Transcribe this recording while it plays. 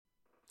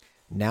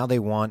Now they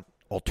want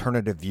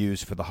alternative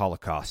views for the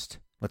Holocaust.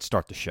 Let's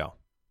start the show.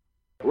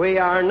 We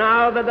are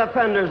now the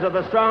defenders of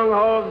the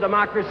stronghold of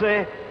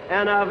democracy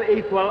and of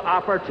equal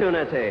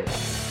opportunity.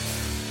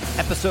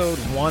 Episode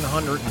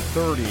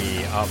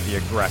 130 of the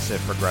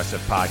Aggressive Progressive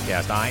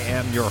Podcast. I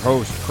am your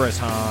host, Chris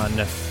Hahn.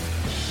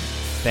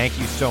 Thank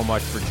you so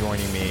much for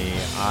joining me.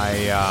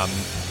 I'm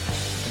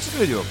just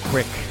going to do a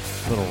quick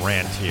little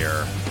rant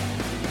here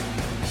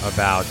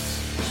about,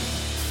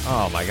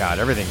 oh my God,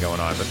 everything going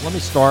on. But let me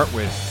start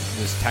with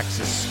this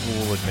Texas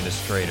school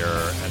administrator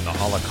and the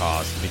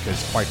Holocaust,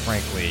 because quite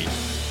frankly,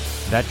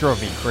 that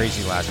drove me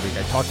crazy last week.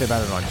 I talked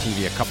about it on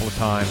TV a couple of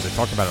times. I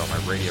talked about it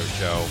on my radio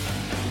show.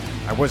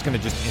 I was going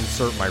to just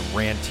insert my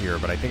rant here,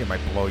 but I think it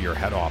might blow your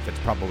head off. It's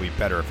probably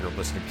better if you're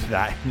listening to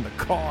that in the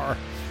car.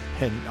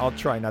 And I'll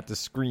try not to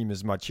scream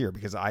as much here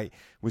because I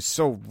was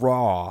so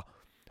raw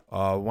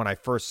when I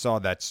first saw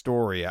that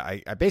story.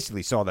 I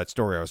basically saw that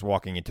story. I was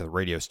walking into the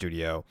radio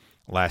studio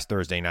last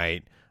Thursday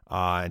night.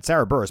 And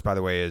Sarah Burris, by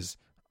the way, is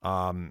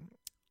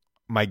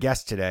my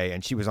guest today,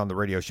 and she was on the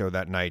radio show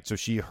that night. So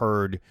she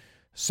heard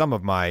some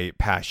of my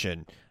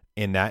passion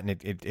in that, and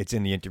it's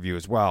in the interview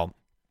as well.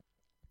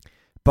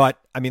 But,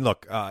 I mean,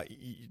 look,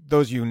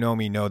 those of you who know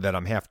me know that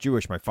I'm half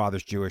Jewish. My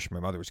father's Jewish. My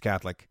mother was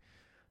Catholic.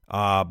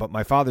 But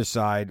my father's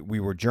side, we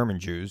were German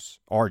Jews,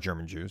 are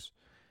German Jews.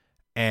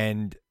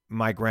 And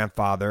my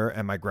grandfather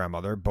and my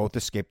grandmother both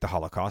escaped the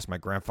Holocaust. My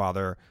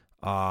grandfather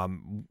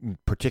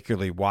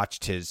particularly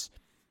watched his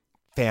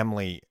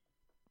family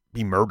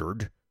be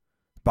murdered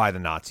by the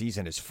Nazis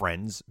and his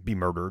friends be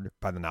murdered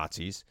by the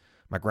Nazis.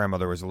 My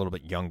grandmother was a little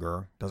bit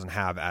younger, didn't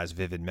have as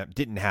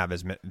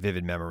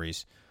vivid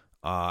memories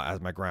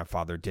as my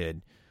grandfather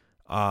did.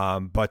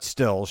 But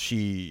still,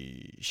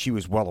 she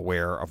was well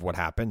aware of what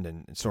happened,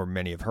 and so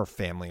many of her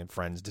family and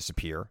friends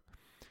disappear.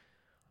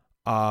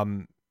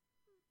 To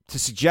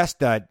suggest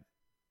that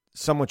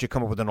someone should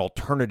come up with an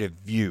alternative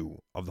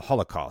view of the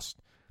Holocaust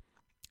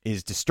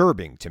is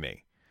disturbing to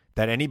me.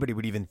 That anybody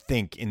would even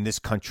think in this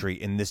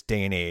country, in this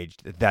day and age,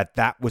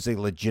 that was a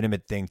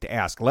legitimate thing to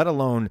ask, let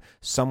alone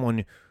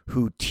someone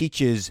who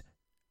teaches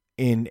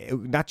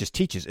not just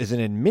teaches, is an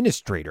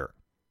administrator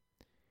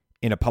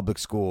in a public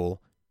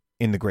school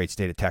in the great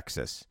state of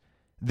Texas.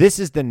 This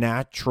is the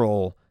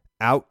natural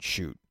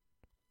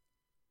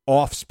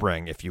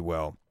offspring, if you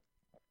will,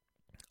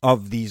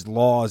 of these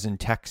laws in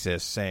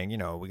Texas saying,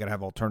 we got to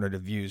have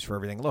alternative views for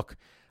everything. Look,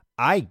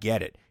 I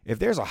get it. If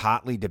there's a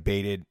hotly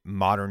debated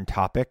modern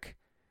topic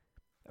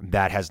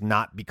that has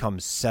not become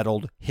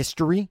settled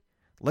history,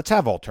 let's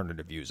have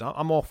alternative views.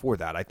 I'm all for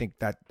that. I think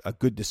that a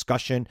good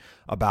discussion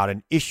about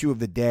an issue of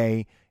the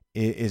day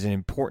is an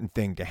important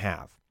thing to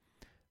have.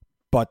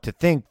 But to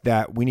think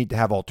that we need to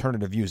have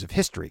alternative views of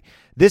history,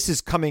 this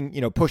is coming,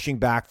 pushing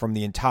back from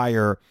the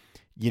entire,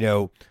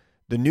 the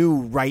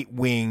new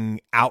right-wing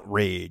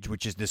outrage,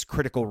 which is this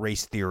critical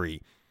race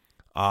theory,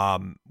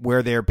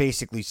 where they're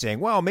basically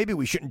saying, well, maybe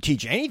we shouldn't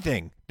teach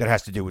anything that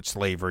has to do with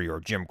slavery or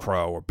Jim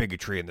Crow or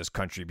bigotry in this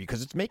country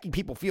because it's making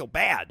people feel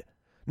bad.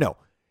 No,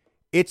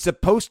 it's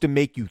supposed to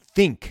make you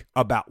think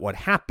about what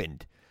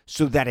happened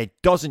so that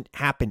it doesn't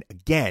happen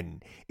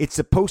again. It's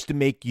supposed to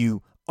make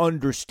you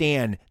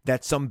understand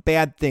that some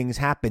bad things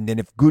happened, and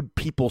if good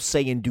people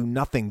say and do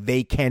nothing,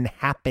 they can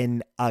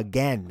happen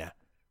again.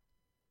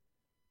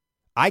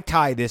 I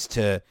tie this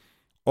to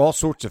all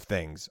sorts of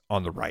things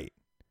on the right.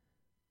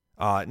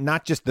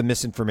 Not just the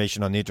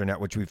misinformation on the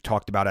internet, which we've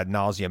talked about ad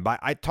nauseum,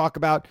 but I talk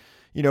about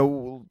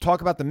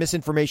the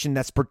misinformation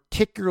that's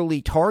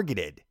particularly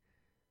targeted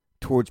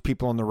towards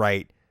people on the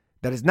right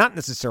that is not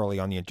necessarily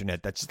on the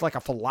internet. That's just like a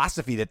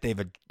philosophy that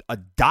they've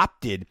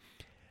adopted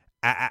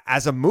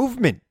as a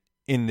movement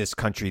in this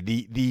country.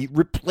 The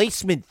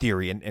replacement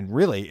theory, and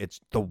really it's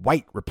the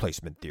white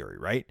replacement theory,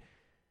 right?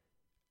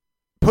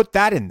 Put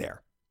that in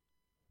there,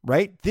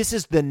 right? This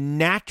is the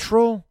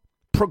natural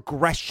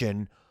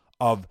progression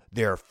of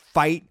their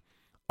fight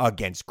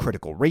against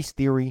critical race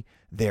theory,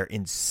 their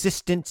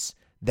insistence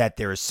that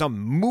there is some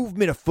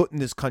movement afoot in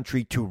this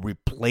country to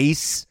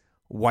replace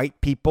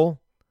white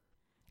people.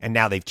 And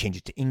now they've changed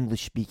it to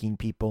English-speaking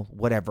people,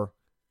 whatever.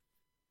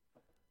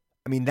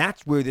 I mean,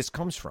 that's where this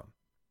comes from.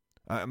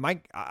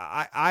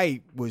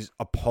 I was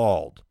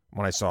appalled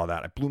when I saw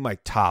that. I blew my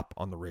top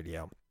on the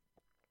radio.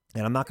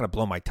 And I'm not going to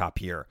blow my top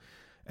here.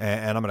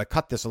 And I'm going to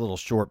cut this a little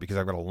short because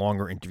I've got a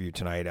longer interview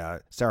tonight.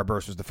 Sarah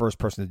Burris was the first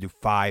person to do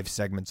 5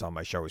 segments on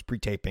my show. I was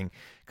pre-taping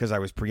because I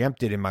was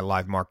preempted in my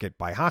live market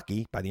by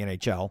hockey, by the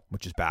NHL,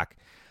 which is back.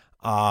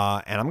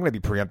 And I'm going to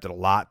be preempted a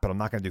lot, but I'm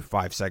not going to do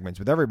 5 segments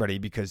with everybody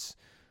because,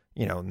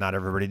 not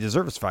everybody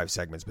deserves 5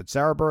 segments. But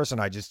Sarah Burris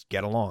and I just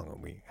get along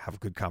and we have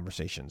good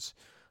conversations.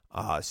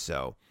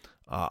 So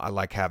I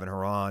like having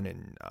her on,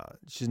 and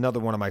she's another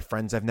one of my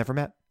friends I've never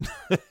met.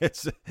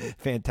 It's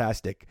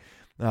fantastic.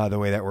 The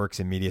way that works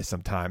in media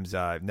sometimes.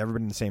 I've never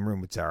been in the same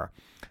room with Sarah.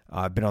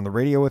 I've been on the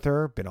radio with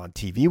her, been on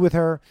TV with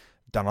her,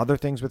 done other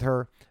things with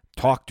her,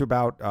 talked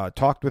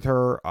with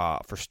her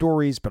for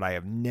stories, but I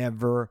have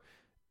never,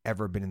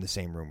 ever been in the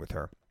same room with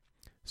her.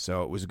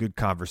 So it was a good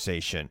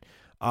conversation.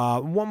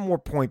 One more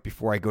point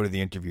before I go to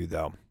the interview,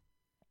 though.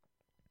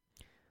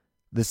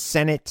 The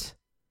Senate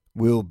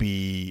will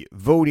be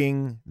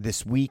voting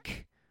this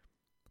week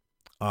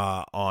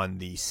on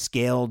the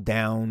scaled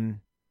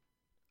down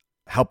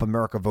Help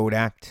America Vote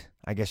Act,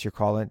 I guess you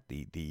call it,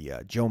 the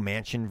Joe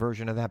Manchin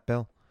version of that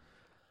bill.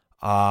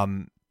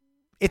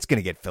 It's going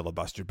to get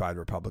filibustered by the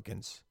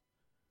Republicans.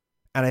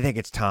 And I think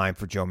it's time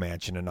for Joe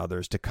Manchin and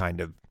others to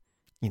kind of,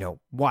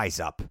 wise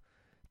up.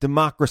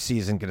 Democracy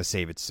isn't going to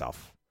save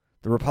itself.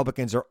 The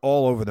Republicans are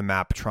all over the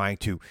map trying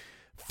to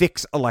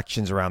fix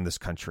elections around this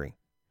country,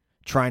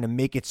 trying to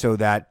make it so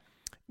that,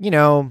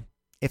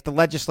 if the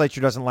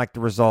legislature doesn't like the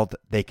result,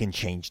 they can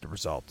change the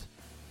result.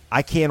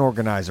 I can't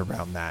organize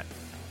around that.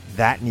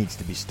 That needs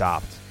to be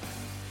stopped.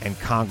 And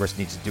Congress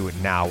needs to do it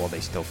now while they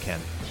still can.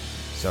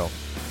 So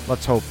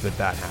let's hope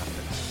that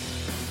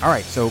happens. All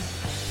right, so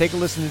take a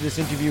listen to this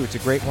interview. It's a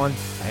great one.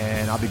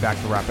 And I'll be back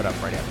to wrap it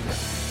up right after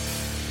this.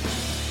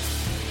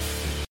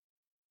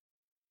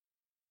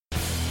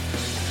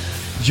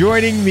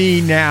 Joining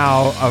me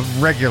now, a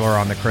regular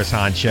on the Chris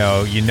Hahn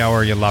Show. You know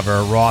her, you love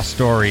her. Raw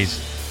Stories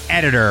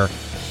editor,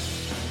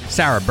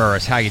 Sarah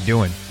Burris. How you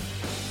doing?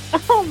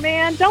 Oh,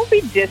 man, don't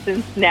be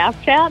dissing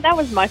Snapchat. That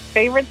was my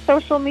favorite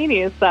social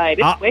media site.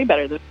 It's way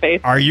better than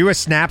Facebook. Are you a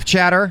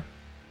Snapchatter?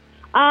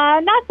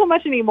 Not so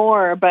much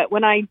anymore, but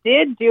when I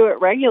did do it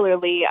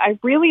regularly, I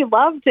really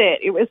loved it.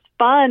 It was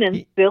fun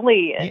and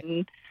silly.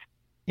 And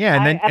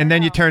and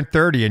then you turned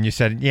 30 and you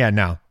said, yeah,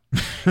 no.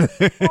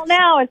 Well,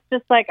 now it's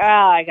just like,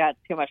 I got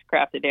too much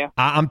crap to do.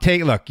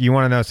 Look, you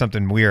want to know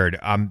something weird?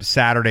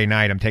 Saturday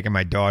night, I'm taking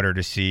my daughter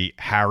to see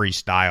Harry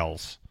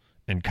Styles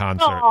in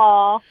concert.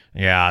 Aww,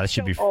 yeah, that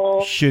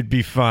should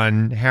be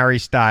fun. Harry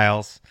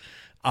Styles.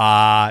 So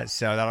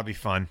that'll be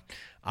fun.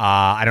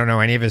 I don't know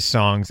any of his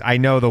songs. I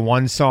know the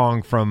one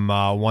song from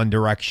One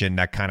Direction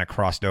that kind of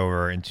crossed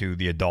over into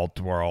the adult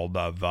world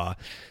of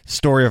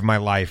Story of My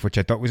Life, which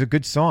I thought was a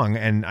good song.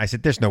 And I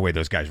said, there's no way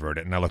those guys wrote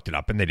it. And I looked it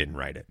up and they didn't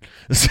write it.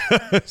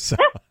 So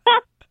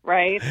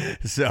right.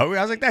 So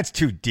I was like, that's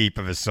too deep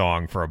of a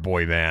song for a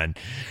boy band.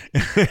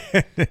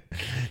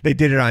 They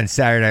did it on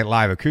Saturday Night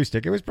Live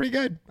acoustic. It was pretty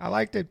good. I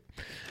liked it.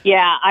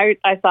 Yeah, I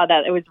saw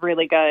that. It was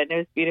really good. It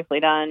was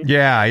beautifully done.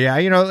 Yeah.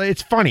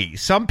 It's funny.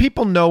 Some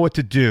people know what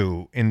to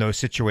do in those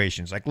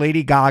situations. Like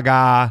Lady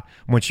Gaga,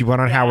 when she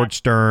went on Howard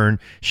Stern,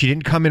 she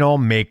didn't come in all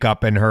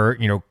makeup and her,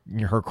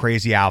 her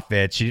crazy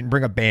outfits. She didn't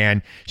bring a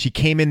band. She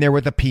came in there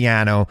with a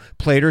piano,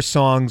 played her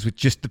songs with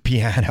just the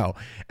piano.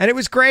 And it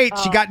was great.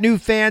 She got new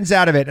fans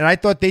out of it. And I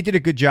thought they did a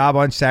good job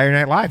on Saturday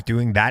Night Live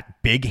doing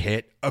that big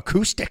hit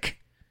acoustic.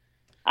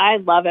 I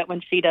love it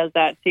when she does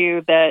that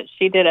too. That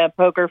she did a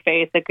Poker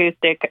Face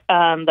acoustic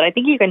that I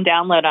think you can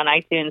download on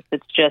iTunes.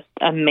 It's just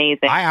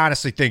amazing. I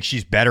honestly think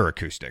she's better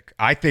acoustic.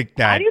 I think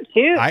that I do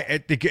too. I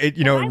think it,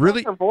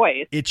 really her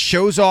voice. It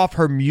shows off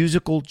her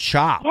musical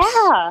chops.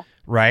 Yeah,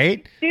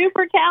 right.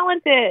 Super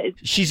talented.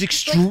 She's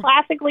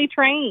classically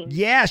trained.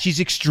 Yeah, she's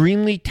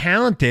extremely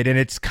talented, and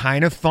it's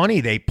kind of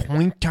funny. They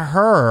point to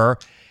her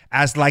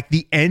as like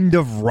the end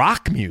of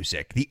rock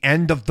music, the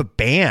end of the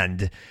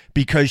band,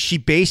 because she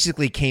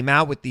basically came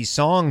out with these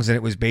songs and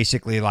it was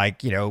basically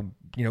like,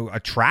 a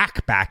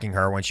track backing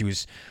her when she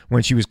was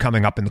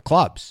coming up in the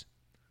clubs.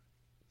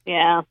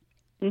 Yeah,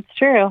 it's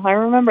true. I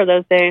remember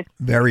those days.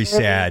 Very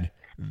sad.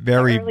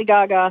 Very early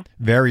Gaga.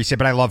 Very sad,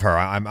 but I love her.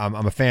 I'm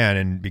a fan,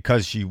 and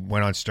because she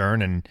went on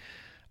Stern and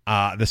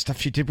the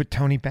stuff she did with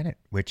Tony Bennett,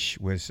 which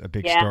was a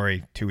big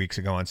story 2 weeks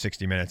ago on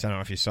 60 Minutes. I don't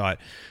know if you saw it,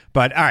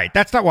 but all right,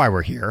 that's not why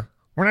we're here.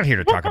 We're not here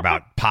to talk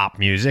about pop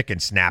music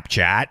and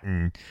Snapchat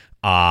and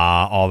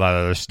all that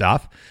other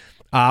stuff.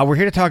 We're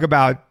here to talk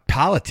about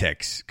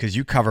politics, because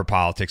you cover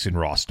politics in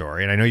Raw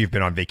Story, and I know you've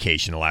been on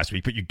vacation the last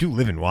week, but you do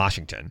live in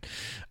Washington.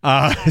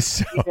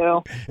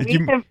 So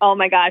oh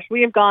my gosh,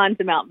 we have gone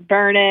to Mount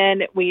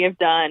Vernon. We have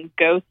done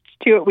Ghost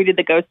Tour. We did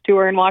the Ghost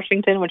Tour in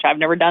Washington, which I've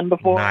never done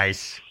before.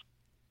 Nice.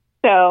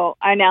 So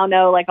I now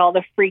know like all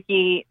the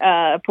freaky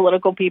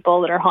political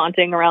people that are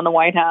haunting around the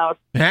White House.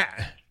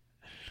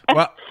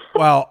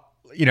 Well.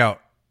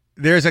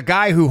 There's a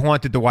guy who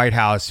haunted the White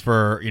House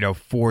for,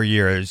 4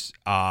 years.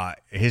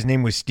 His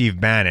name was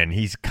Steve Bannon.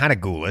 He's kind of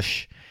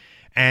ghoulish.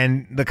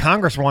 And the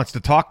Congress wants to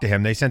talk to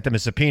him. They sent him a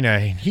subpoena,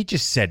 and he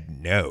just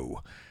said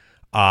no.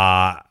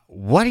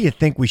 What do you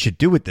think we should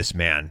do with this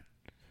man?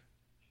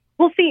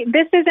 Well, see,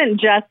 this isn't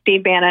just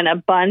Steve Bannon. A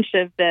bunch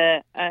of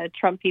the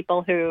Trump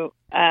people who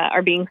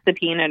are being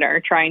subpoenaed are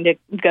trying to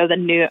go the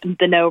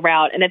no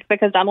route. And it's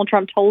because Donald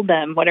Trump told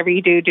them, whatever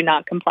you do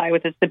not comply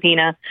with the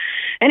subpoena.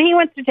 And he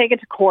wants to take it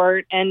to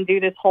court and do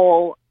this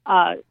whole,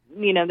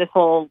 this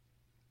whole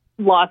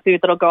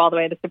lawsuit that'll go all the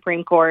way to the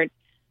Supreme Court.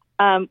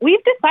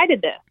 We've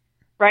decided this,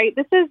 right?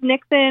 This is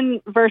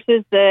Nixon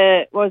versus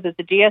the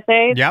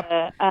GSA?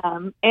 Yep.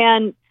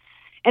 And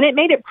it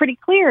made it pretty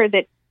clear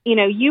that,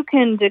 you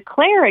can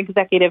declare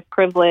executive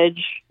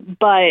privilege,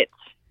 but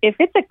if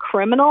it's a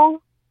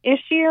criminal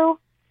issue,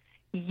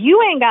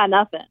 you ain't got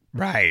nothing.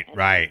 Right.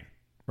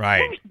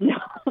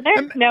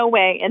 There's no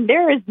way. And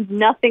there is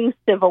nothing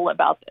civil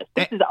about this.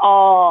 This is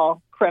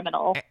all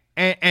criminal.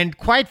 And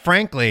quite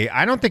frankly,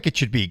 I don't think it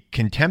should be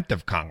contempt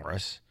of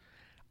Congress.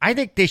 I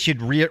think they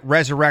should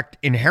resurrect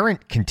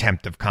inherent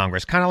contempt of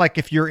Congress. Kind of like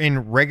if you're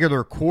in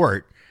regular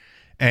court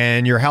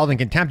and you're held in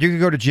contempt, you can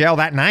go to jail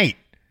that night,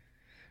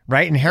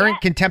 right? Inherent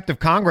contempt of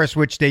Congress,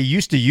 which they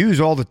used to use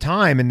all the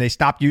time, and they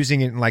stopped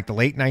using it in like the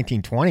late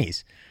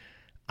 1920s.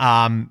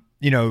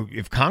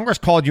 If Congress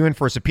called you in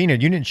for a subpoena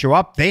and you didn't show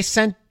up, they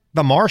sent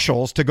the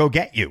marshals to go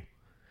get you.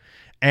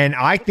 And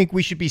I think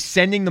we should be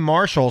sending the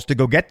marshals to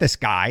go get this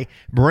guy,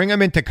 bring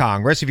him into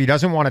Congress. If he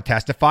doesn't want to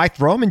testify,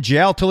 throw him in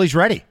jail till he's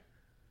ready.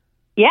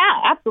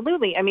 Yeah,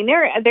 absolutely. I mean,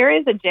 there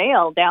is a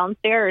jail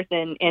downstairs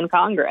in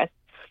Congress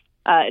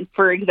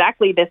for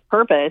exactly this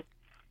purpose.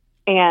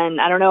 And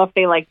I don't know if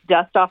they like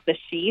dust off the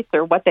sheets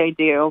or what they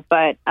do,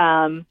 but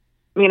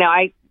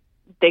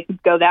they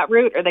could go that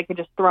route, or they could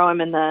just throw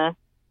him in the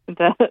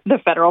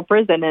federal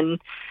prison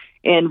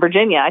in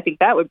Virginia. I think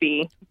that would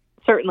be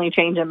certainly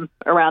change him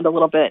around a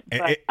little bit.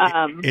 But,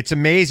 it's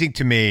amazing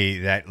to me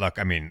that, look,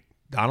 I mean,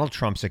 Donald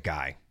Trump's a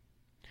guy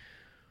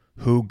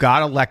who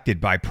got elected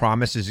by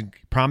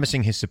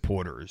promising his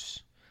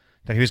supporters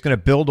that he was going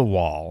to build a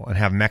wall and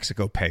have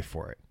Mexico pay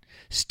for it.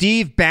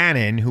 Steve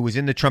Bannon, who was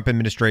in the Trump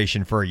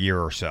administration for a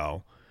year or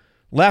so,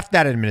 left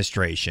that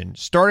administration,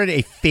 started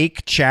a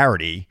fake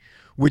charity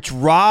which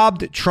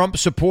robbed Trump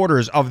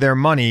supporters of their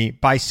money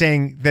by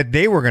saying that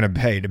they were going to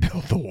pay to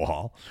build the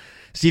wall.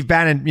 Steve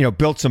Bannon,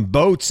 built some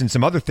boats and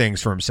some other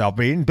things for himself,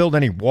 but he didn't build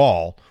any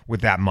wall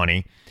with that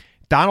money.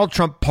 Donald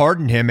Trump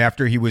pardoned him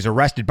after he was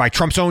arrested by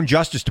Trump's own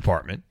Justice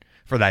Department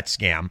for that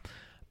scam.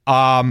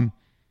 And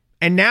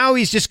now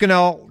he's just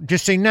going to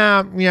say,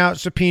 nah,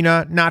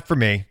 subpoena, not for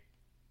me.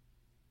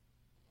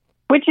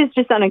 Which is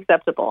just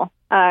unacceptable,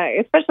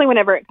 especially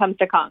whenever it comes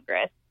to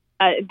Congress.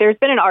 There's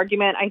been an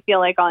argument, I feel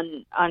like,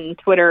 on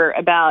Twitter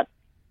about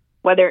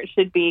whether it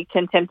should be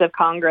contempt of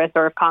Congress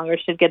or if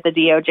Congress should get the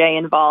DOJ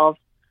involved.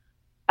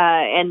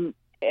 And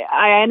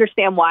I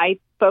understand why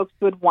folks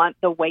would want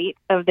the weight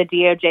of the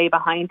DOJ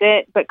behind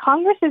it, but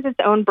Congress is its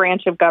own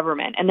branch of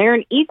government, and they're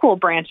an equal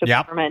branch of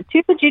government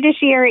to the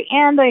judiciary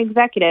and the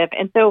executive.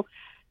 And so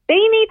they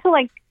need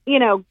to,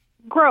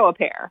 grow a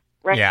pair,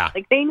 right? Yeah.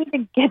 Like, they need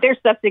to get their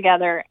stuff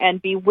together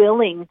and be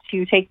willing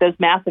to take those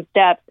massive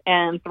steps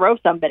and throw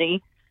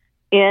somebody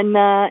in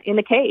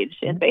the cage,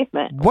 in the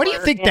basement. What do you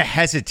think the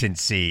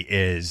hesitancy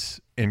is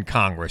in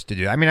Congress to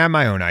do? I mean, I have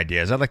my own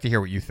ideas. I'd like to hear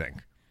what you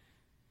think.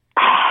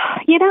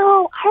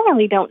 I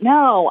really don't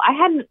know.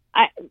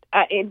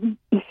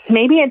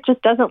 Maybe it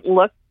just doesn't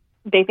look,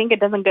 they think it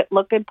doesn't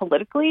look good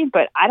politically,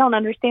 but I don't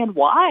understand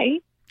why.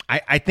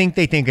 I think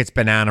they think it's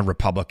banana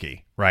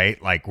republic-y,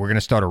 right? Like, we're going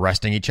to start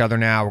arresting each other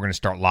now. We're going to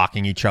start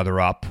locking each other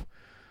up.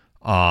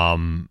 Well,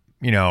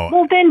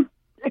 then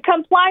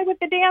comply with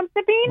the damn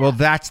subpoena. Well,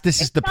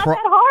 this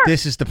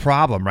is the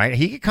problem, right?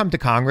 He could come to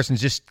Congress and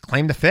just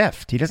claim the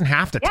fifth. He doesn't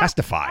have to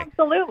testify.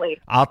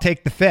 Absolutely. I'll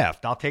take the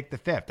fifth. I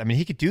mean,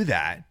 he could do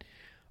that.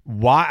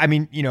 Why? I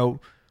mean,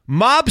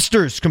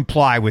 mobsters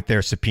comply with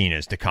their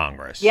subpoenas to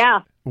Congress.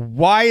 Yeah.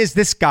 Why is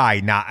this guy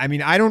not? I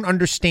mean, I don't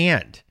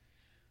understand.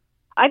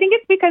 I think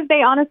it's because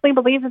they honestly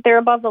believe that they're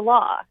above the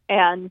law.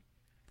 And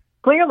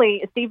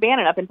clearly, Steve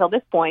Bannon, up until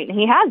this point,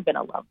 he has been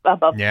above the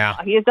law.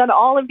 He has done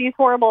all of these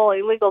horrible,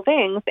 illegal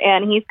things,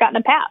 and he's gotten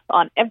a pass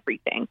on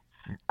everything.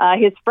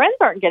 His friends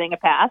aren't getting a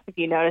pass, if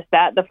you notice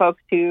that. The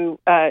folks who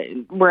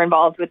were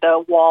involved with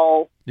the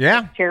wall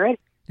charity.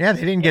 Yeah,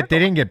 they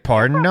didn't get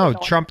pardoned. No,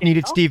 Trump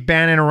needed Steve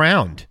Bannon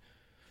around.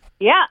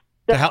 Yeah.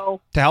 To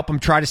help him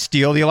try to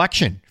steal the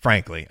election,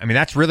 frankly. I mean,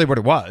 that's really what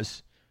it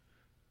was.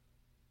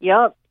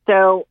 Yep.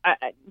 So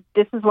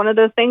this is one of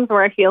those things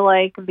where I feel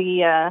like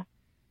the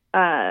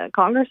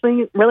Congress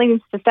really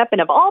needs to step in.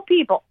 Of all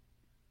people,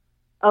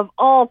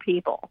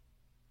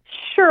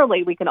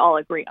 surely we can all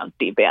agree on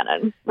Steve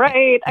Bannon,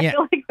 right? Yeah. I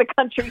feel like the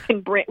country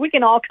we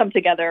can all come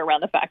together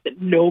around the fact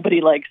that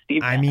nobody likes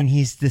Steve Bannon. I mean,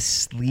 he's this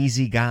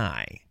sleazy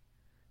guy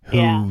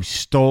who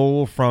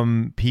stole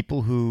from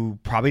people who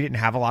probably didn't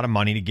have a lot of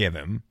money to give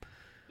him.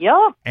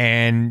 Yep.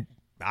 And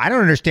I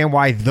don't understand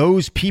why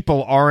those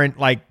people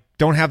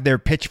don't have their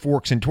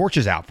pitchforks and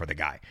torches out for the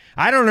guy.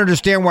 I don't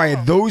understand why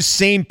those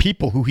same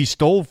people who he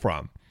stole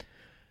from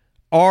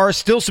are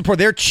still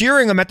they're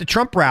cheering him at the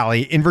Trump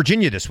rally in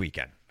Virginia this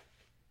weekend.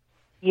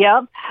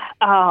 Yep.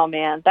 Oh,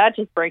 man, that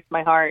just breaks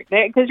my heart.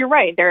 Because you're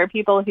right. There are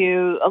people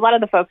a lot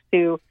of the folks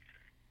who,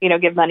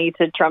 give money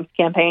to Trump's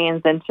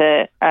campaigns and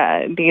to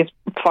these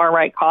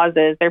far-right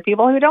causes, they're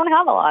people who don't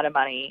have a lot of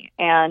money.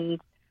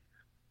 And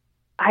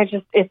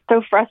it's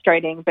so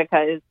frustrating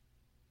because,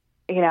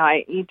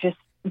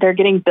 they're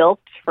getting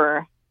bilked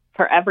for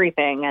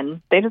everything,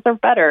 and they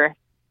deserve better.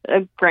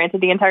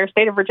 Granted, the entire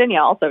state of Virginia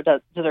also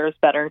deserves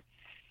better.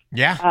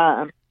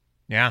 Yeah.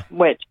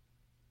 Which,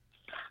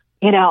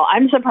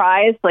 I'm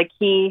surprised. Like,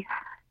 he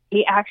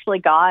actually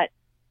got,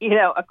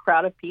 a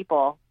crowd of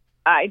people.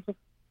 I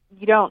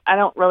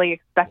don't really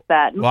expect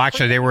that. Well,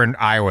 actually, they were in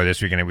Iowa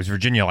this weekend. It was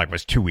Virginia,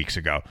 was 2 weeks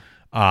ago.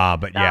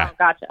 But yeah,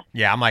 gotcha.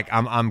 Yeah,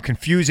 I'm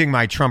confusing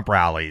my Trump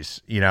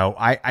rallies.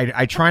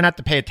 I try not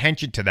to pay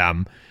attention to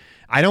them.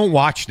 I don't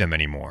watch them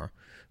anymore.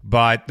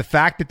 But the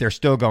fact that they're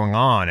still going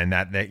on and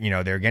that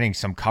they're getting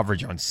some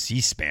coverage on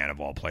C-SPAN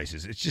of all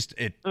places, it's just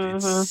it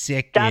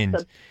sickens.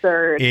 That's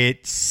absurd.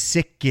 It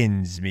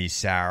sickens me,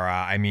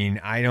 Sarah. I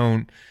mean,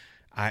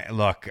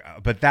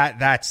 but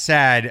that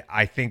said,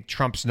 I think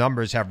Trump's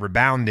numbers have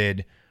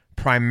rebounded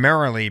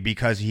primarily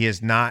because he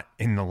is not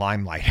in the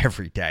limelight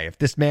every day. If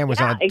this man was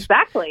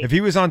if he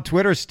was on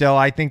Twitter still,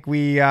 I think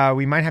we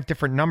might have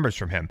different numbers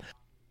from him.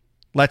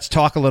 Let's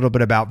talk a little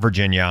bit about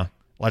Virginia.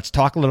 Let's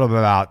talk a little bit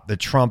about the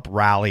Trump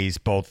rallies.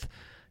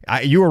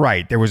 You were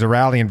right. There was a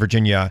rally in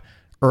Virginia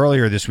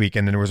earlier this week,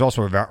 and then there was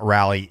also a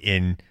rally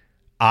in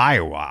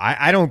Iowa.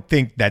 I don't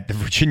think that the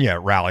Virginia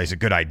rally is a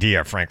good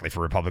idea, frankly,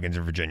 for Republicans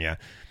in Virginia.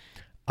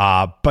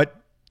 But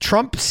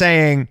Trump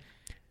saying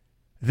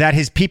that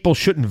his people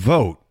shouldn't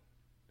vote,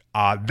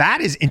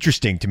 that is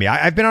interesting to me.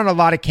 I've been on a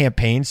lot of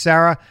campaigns,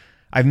 Sarah.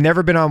 I've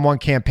never been on one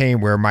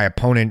campaign where my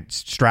opponent's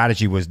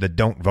strategy was the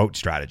don't vote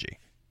strategy.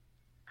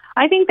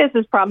 I think this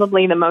is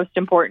probably the most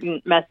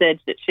important message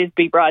that should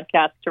be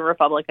broadcast to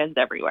Republicans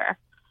everywhere,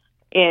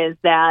 is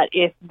that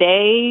if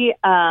they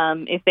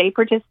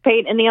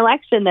participate in the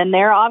election, then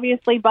they're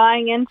obviously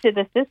buying into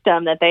the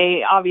system that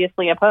they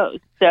obviously oppose.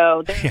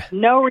 So there's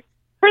no reason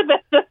for them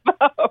to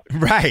vote.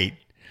 Right.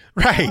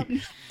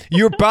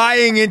 You're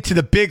buying into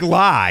the big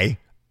lie.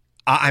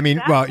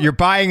 You're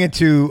buying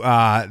into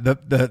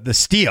the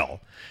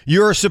steal.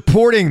 You're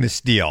supporting the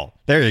steal.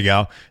 There you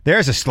go.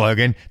 There's a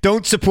slogan.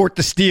 Don't support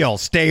the steal.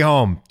 Stay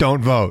home.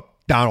 Don't vote.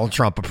 Donald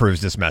Trump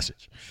approves this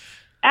message.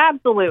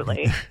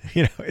 Absolutely.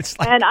 It's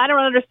like, and I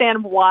don't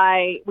understand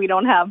why we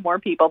don't have more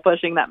people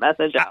pushing that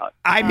message out.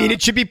 I mean,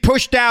 it should be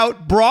pushed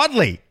out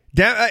broadly.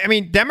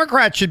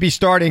 Democrats should be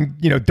starting,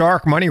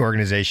 dark money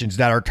organizations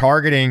that are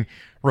targeting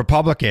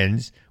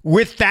Republicans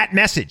with that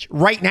message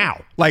right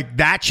now. Like,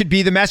 that should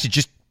be the message.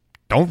 Just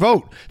don't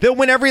vote. They'll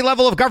win every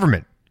level of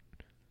government.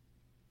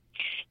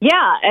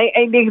 Yeah,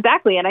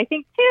 exactly. And I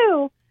think,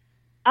 too,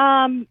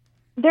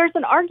 there's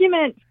an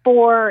argument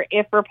for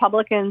if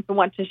Republicans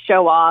want to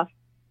show off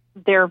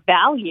their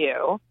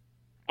value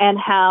and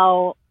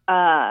how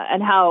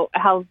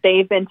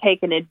they've been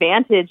taken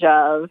advantage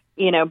of,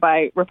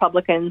 by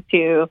Republicans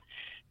who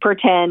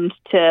pretend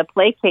to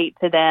placate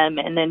to them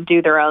and then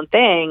do their own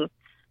thing,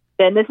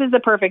 then this is the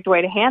perfect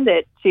way to hand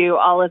it to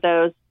all of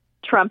those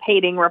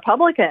Trump-hating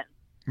Republicans.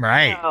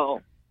 Right.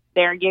 So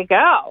there you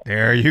go.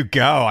 There you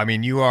go. I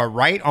mean, you are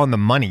right on the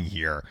money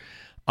here.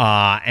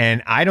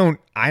 And I don't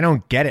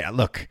get it.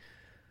 Look,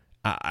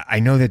 I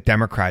know that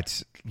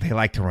Democrats, they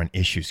like to run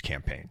issues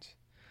campaigns,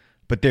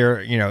 but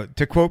they're,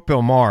 to quote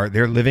Bill Maher,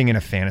 they're living in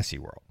a fantasy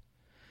world.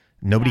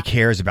 Nobody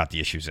cares about the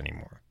issues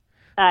anymore.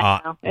 I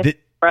know. It's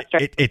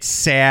frustrating. It's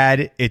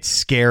sad. It's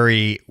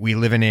scary. We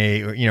live in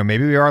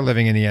maybe we are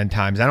living in the end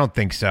times. I don't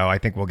think so. I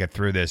think we'll get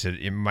through this.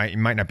 It might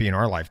not be in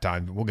our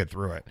lifetime, but we'll get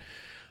through it.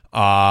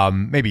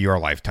 Maybe your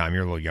lifetime.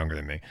 You're a little younger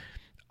than me.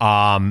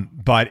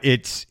 But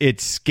it's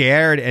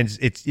scared and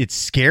it's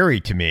scary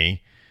to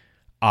me.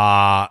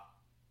 But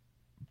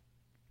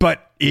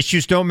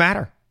issues don't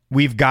matter.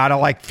 We've got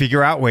to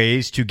figure out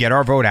ways to get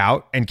our vote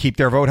out and keep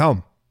their vote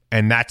home.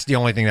 And that's the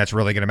only thing that's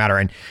really going to matter.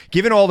 And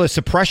given all the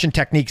suppression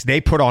techniques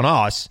they put on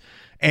us,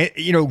 and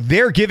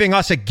they're giving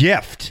us a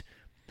gift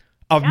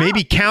of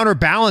maybe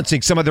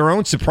counterbalancing some of their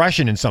own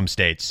suppression in some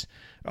states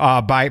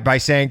by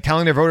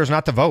telling their voters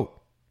not to vote.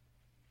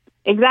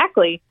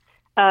 Exactly.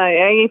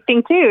 I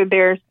think, too,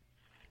 there's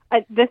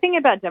the thing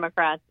about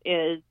Democrats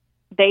is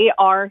they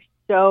are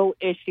so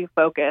issue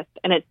focused,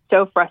 and it's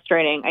so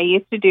frustrating. I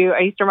used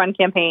to run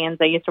campaigns.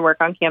 I used to work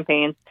on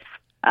campaigns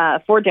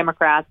for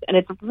Democrats, and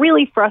it's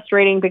really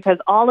frustrating because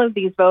all of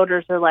these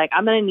voters are like,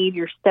 I'm going to need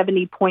your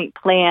 70-point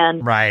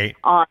plan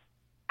on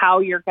how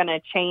you're going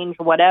to change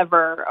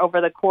whatever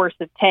over the course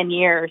of 10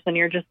 years. And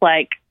you're just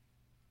like,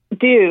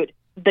 dude,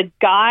 the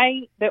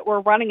guy that we're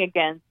running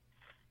against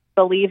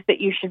believes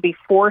that you should be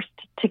forced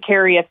to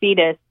carry a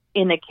fetus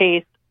in the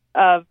case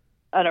of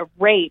a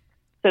rape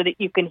so that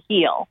you can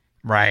heal.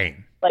 Right.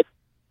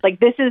 Like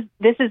this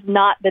is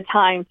not the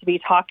time to be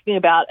talking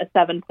about a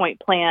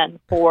 7-point plan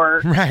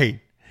for right.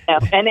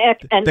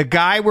 And the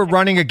guy we're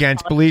running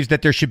against believes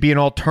that there should be an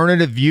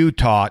alternative view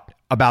taught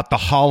about the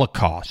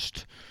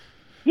Holocaust.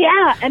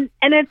 Yeah, and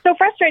it's so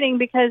frustrating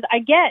because I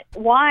get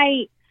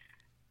why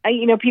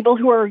people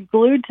who are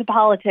glued to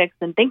politics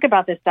and think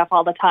about this stuff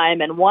all the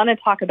time and want to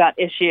talk about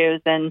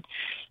issues and,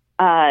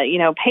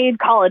 paid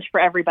college for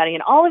everybody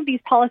and all of these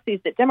policies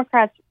that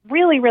Democrats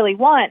really, really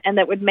want and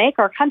that would make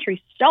our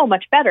country so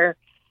much better.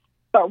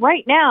 But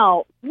right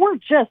now, we're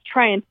just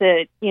trying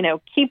to,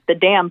 keep the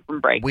dam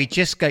from breaking. We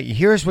just got,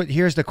 here's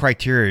the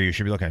criteria you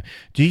should be looking at.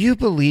 Do you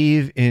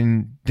believe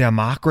in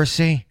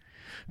democracy?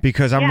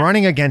 Because I'm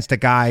running against a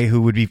guy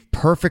who would be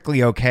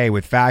perfectly okay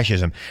with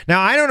fascism.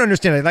 Now, I don't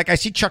understand it. Like, I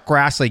see Chuck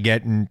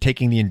Grassley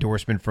taking the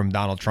endorsement from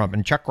Donald Trump,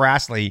 and Chuck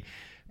Grassley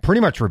pretty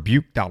much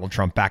rebuked Donald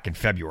Trump back in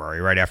February,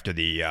 right after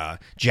the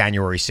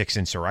January 6th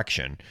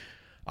insurrection.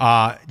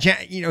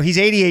 He's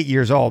 88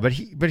 years old, but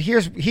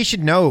he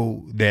should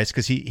know this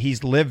because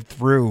he's lived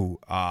through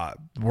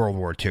World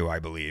War II, I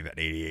believe, at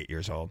 88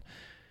 years old.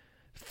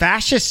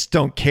 fascists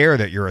don't care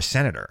that you're a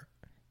senator,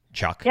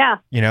 Chuck. Yeah.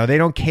 They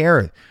don't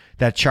care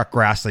that Chuck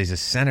Grassley's a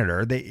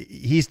senator.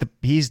 He's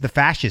the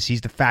fascist.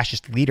 He's the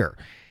fascist leader.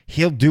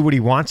 He'll do what he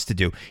wants to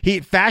do.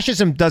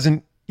 Fascism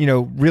doesn't,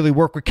 really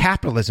work with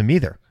capitalism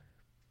either.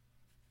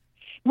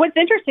 What's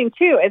interesting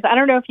too is I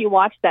don't know if you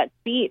watched that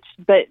speech,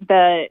 but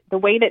the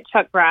way that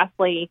Chuck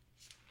Grassley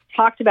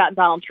talked about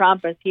Donald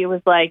Trump is he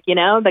was like,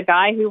 the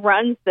guy who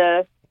runs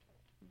the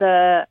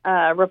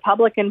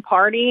Republican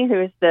Party,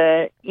 who's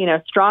the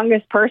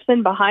strongest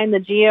person behind the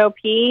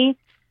GOP,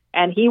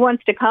 and he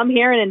wants to come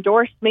here and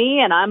endorse me,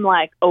 and I'm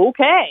like,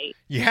 okay.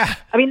 Yeah.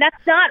 I mean,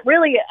 that's not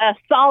really a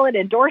solid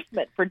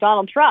endorsement for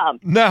Donald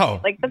Trump. No.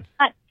 Like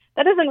that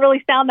doesn't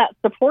really sound that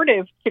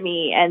supportive to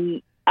me.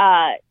 And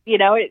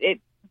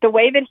the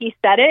way that he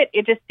said it,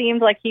 it just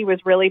seemed like he was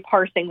really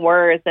parsing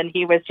words, and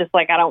he was just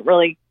like, I don't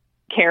really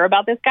care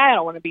about this guy. I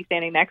don't want to be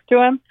standing next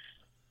to him.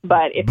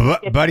 But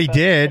he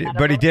did.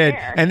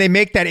 And they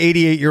make that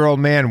 88-year-old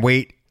man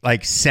wait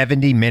like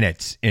 70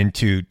 minutes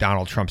into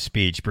Donald Trump's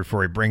speech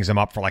before he brings him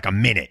up for like a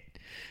minute.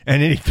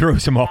 And then he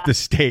throws him off the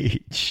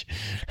stage.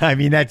 I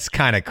mean, that's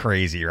kind of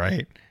crazy,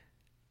 right?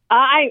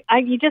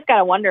 You just got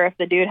to wonder if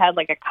the dude had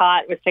like a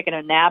cot, was taking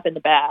a nap in the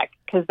back,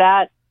 because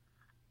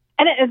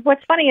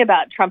what's funny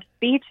about Trump's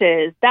speech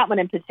is that one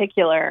in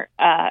particular,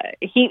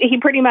 he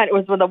pretty much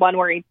was the one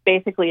where he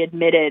basically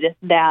admitted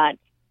that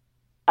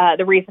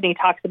the reason he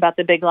talks about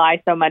the big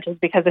lie so much is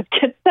because it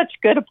gets such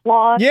good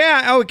applause.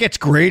 Yeah. Oh, it gets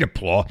great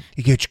applause.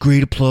 It gets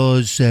great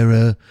applause,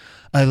 Sarah.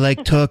 I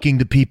like talking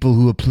to people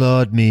who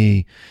applaud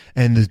me.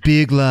 And the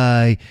big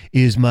lie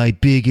is my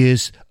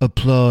biggest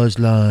applause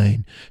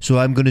line. So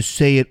I'm going to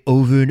say it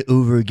over and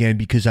over again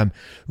because I'm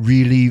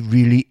really,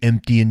 really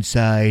empty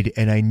inside.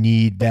 And I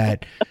need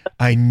that.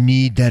 I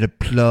need that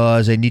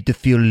applause. I need to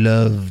feel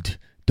loved.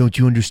 Don't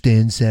you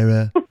understand,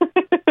 Sarah?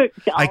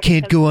 I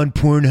can't go on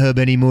Pornhub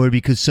anymore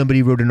because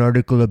somebody wrote an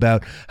article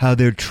about how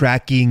they're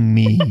tracking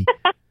me.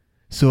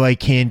 So I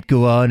can't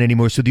go on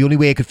anymore. So the only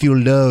way I could feel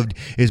loved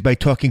is by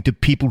talking to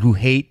people who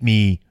hate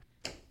me.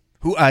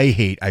 Who I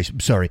hate. I'm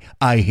sorry.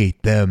 I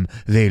hate them.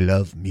 They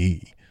love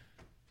me.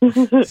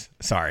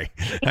 Sorry.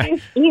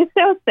 He's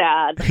so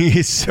sad. He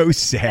is so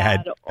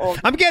sad.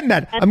 I'm getting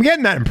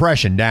that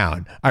impression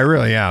down. I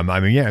really am.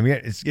 I mean,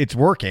 it's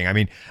working. I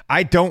mean,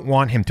 I don't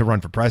want him to run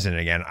for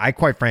president again. I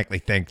quite frankly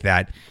think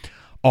that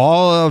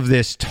all of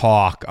this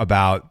talk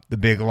about the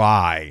big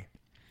lie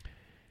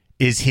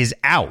is his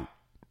out,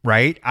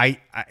 right?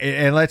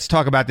 And let's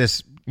talk about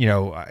this, in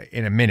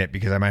a minute,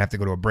 because I might have to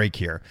go to a break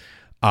here.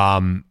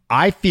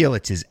 I feel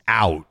it's his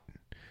out.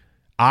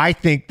 I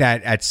think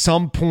that at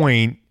some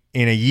point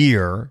in a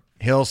year,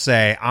 he'll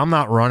say, I'm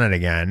not running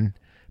again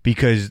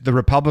because the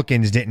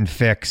Republicans didn't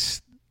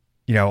fix,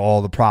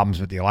 all the problems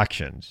with the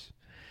elections.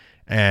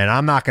 And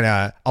I'm not going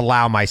to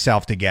allow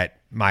myself to get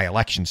my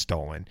election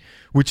stolen,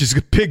 which is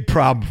a big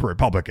problem for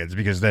Republicans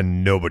because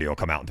then nobody will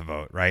come out to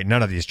vote, right?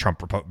 None of these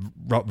Trump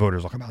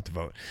voters will come out to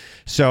vote.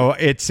 So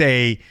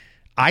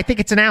I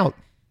think it's an out.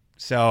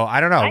 So I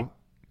don't know.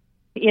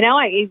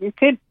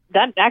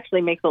 That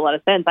actually makes a lot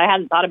of sense. I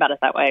hadn't thought about it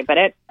that way, but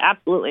it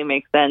absolutely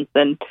makes sense.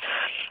 And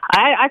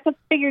I just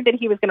figured that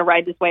he was going to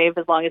ride this wave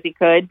as long as he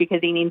could because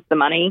he needs the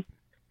money.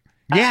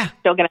 Yeah.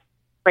 Still going to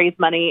raise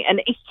money.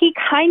 And he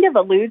kind of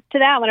alludes to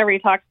that whenever he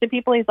talks to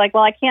people. He's like,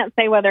 well, I can't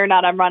say whether or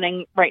not I'm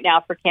running right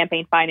now for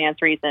campaign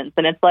finance reasons.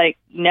 And it's like,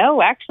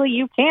 no, actually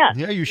you can't.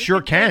 Yeah, you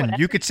sure can.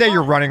 You could say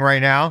you're running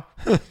right now.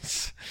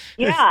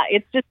 Yeah,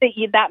 it's just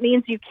that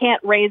means you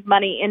can't raise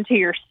money into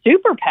your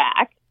super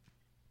PAC.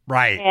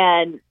 Right.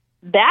 And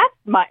that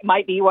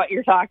might be what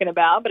you're talking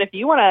about. But if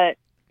you want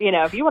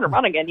to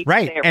run again, you can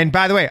right. And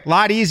by the way, a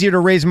lot easier to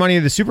raise money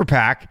in the super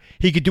PAC.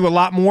 He could do a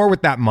lot more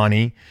with that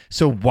money.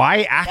 So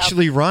why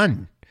actually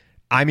run?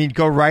 I mean,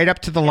 go right up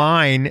to the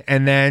line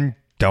and then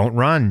don't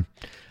run.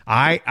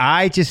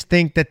 I just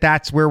think that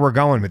that's where we're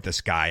going with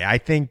this guy. I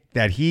think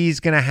that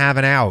he's going to have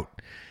an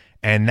out,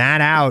 and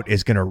that out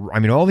is going to, I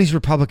mean, all these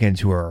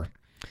Republicans who are,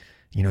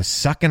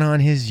 sucking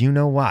on his,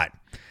 what,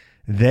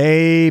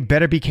 they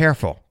better be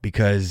careful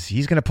because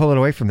he's going to pull it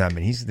away from them,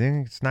 and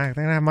it's not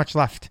going to have much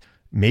left.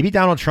 Maybe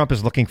Donald Trump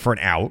is looking for an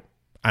out,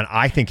 and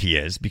I think he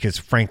is because,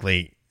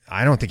 frankly,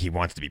 I don't think he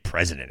wants to be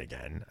president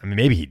again. I mean,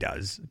 maybe he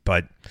does,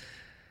 but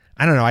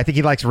I don't know. I think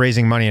he likes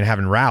raising money and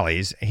having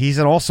rallies. He's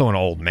also an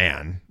old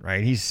man,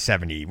 right? He's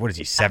 70. What is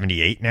he,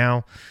 78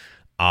 now?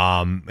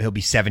 He'll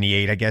be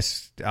 78, I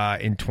guess,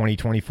 in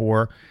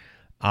 2024.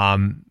 I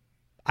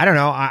don't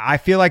know. I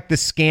feel like the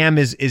scam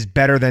is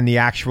better than the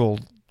actual,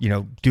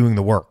 doing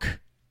the work.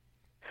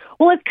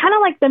 Well, it's kind of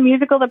like the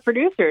musical The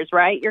Producers,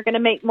 right? You're going to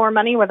make more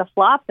money with a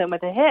flop than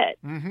with a hit.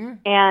 Mm-hmm.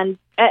 And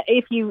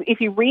if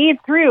you read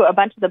through a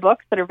bunch of the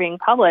books that are being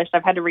published,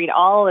 I've had to read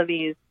all of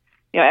these,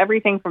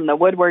 everything from the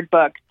Woodward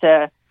book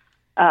to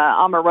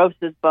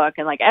Omarosa's book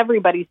and like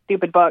everybody's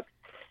stupid books.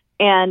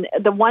 And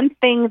the one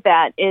thing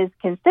that is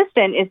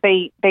consistent is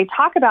they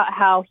talk about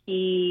how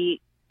he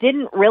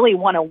didn't really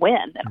want to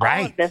win. And right.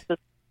 All of this was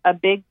a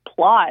big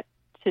plot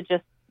to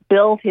just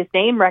build his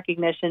name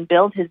recognition,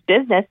 build his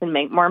business, and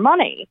make more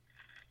money.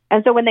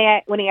 And so when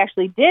he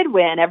actually did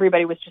win,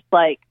 everybody was just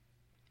like,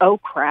 "Oh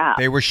crap!"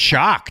 They were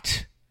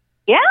shocked.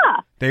 Yeah,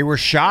 they were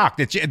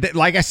shocked. It's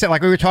like I said,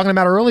 like we were talking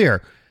about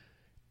earlier.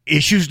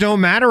 Issues don't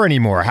matter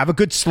anymore. Have a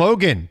good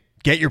slogan.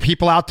 Get your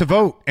people out to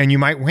vote, and you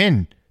might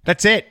win.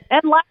 That's it.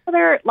 And lie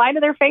to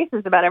their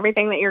faces about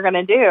everything that you're going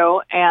to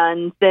do,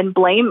 and then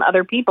blame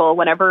other people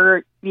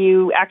whenever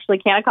you actually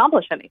can't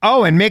accomplish anything.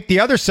 Oh, and make the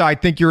other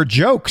side think you're a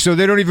joke, so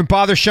they don't even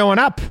bother showing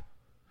up.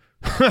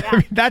 Yeah. I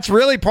mean, that's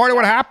really part of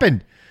what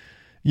happened.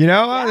 You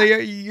know, I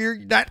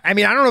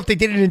mean, I don't know if they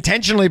did it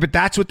intentionally, but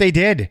that's what they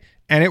did,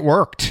 and it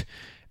worked.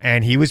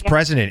 And he was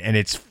president, and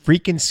it's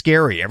freaking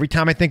scary. Every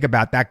time I think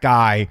about that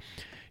guy,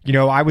 you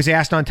know, I was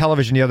asked on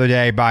television the other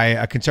day by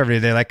a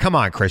conservative. They're like, "Come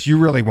on, Chris, you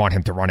really want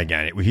him to run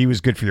again? He was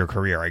good for your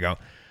career." I go,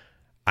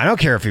 "I don't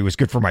care if he was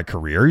good for my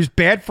career. He was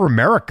bad for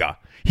America.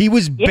 He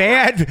was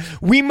bad.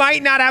 We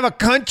might not have a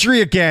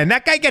country again.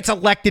 That guy gets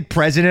elected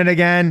president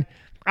again.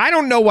 I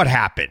don't know what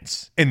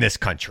happens in this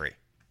country."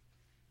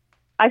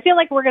 I feel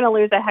like we're going to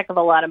lose a heck of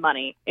a lot of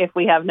money if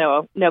we have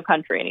no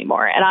country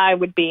anymore. And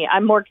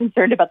I'm more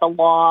concerned about the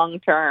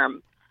long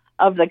term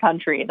of the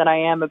country than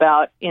I am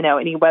about,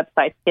 any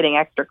websites getting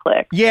extra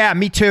clicks. Yeah,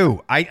 me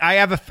too. I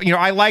have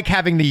I like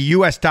having the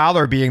US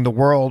dollar being the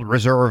world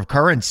reserve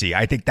currency.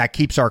 I think that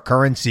keeps our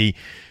currency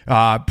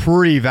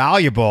pretty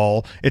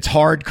valuable. It's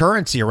hard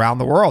currency around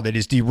the world. It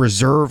is the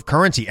reserve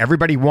currency.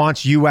 Everybody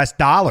wants US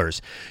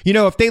dollars.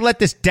 If they let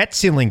this debt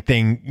ceiling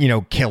thing,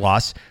 kill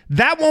us,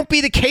 that won't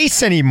be the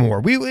case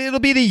anymore. It'll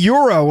be the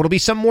euro. It'll be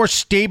some more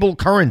stable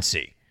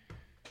currency.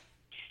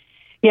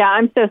 Yeah,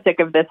 I'm so sick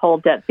of this whole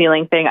debt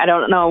ceiling thing. I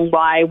don't know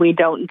why we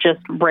don't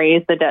just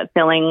raise the debt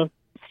ceiling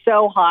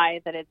so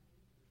high that it's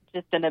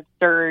just an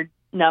absurd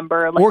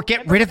number. Or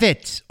get rid of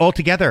it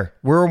altogether.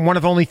 We're one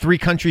of only 3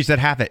 countries that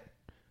have it.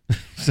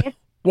 So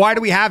why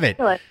do we have it?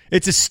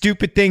 It's a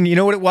stupid thing. You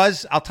know what it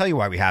was? I'll tell you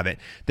why we have it.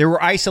 There were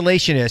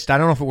isolationists. I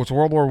don't know if it was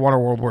World War I or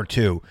World War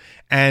II.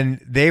 And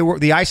the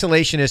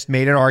isolationists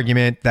made an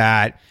argument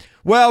that,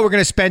 well, we're going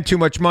to spend too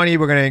much money.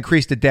 We're going to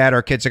increase the debt.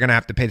 Our kids are going to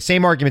have to pay. The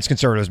same arguments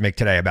conservatives make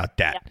today about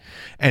debt. Yeah.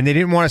 And they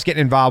didn't want us getting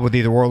involved with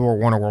either World War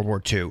I or World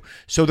War II.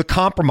 So the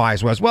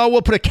compromise was, well,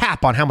 we'll put a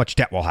cap on how much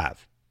debt we'll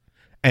have.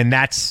 And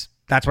that's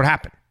what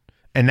happened.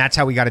 And that's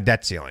how we got a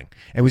debt ceiling.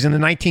 It was in the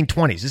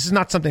 1920s. This is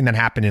not something that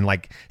happened in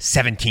like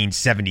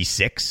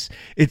 1776.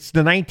 It's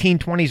the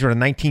 1920s or the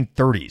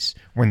 1930s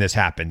when this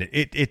happened.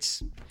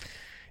 It's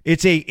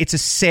a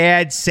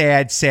sad,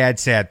 sad, sad,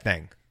 sad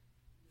thing.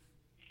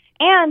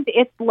 And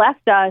it's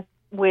left us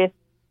with,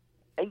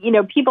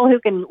 people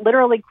who can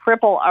literally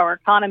cripple our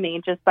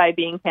economy just by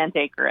being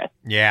cantankerous.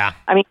 Yeah.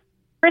 I mean,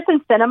 Kristen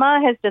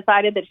Sinema has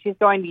decided that she's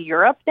going to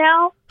Europe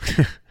now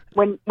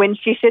when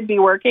she should be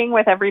working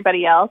with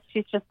everybody else.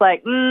 She's just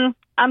like,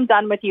 I'm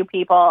done with you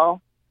people.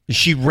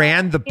 She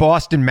ran the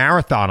Boston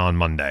Marathon on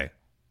Monday.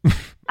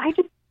 I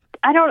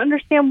don't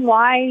understand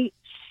why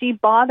she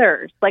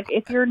bothers. Like,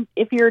 if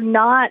you're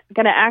not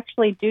going to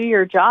actually do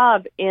your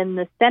job in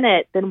the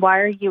Senate, then why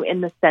are you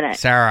in the Senate?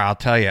 Sarah, I'll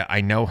tell you,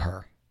 I know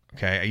her.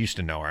 Okay, I used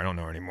to know her. I don't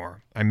know her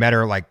anymore. I met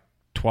her like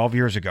 12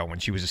 years ago when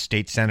she was a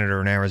state senator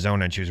in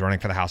Arizona and she was running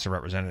for the House of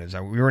Representatives.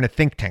 We were in a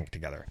think tank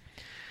together,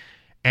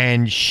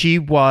 and she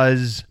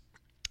was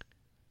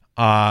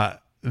the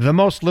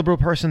most liberal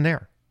person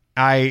there.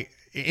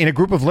 In a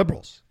group of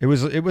liberals. It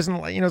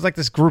wasn't like, it was like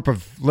this group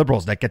of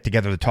liberals that get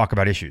together to talk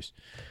about issues,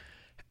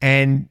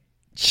 and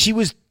she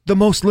was the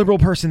most liberal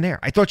person there.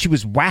 I thought she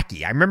was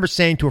wacky. I remember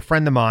saying to a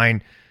friend of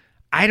mine,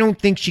 I don't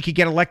think she could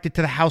get elected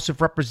to the House of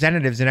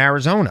Representatives in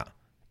Arizona,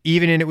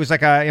 even in it was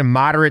like a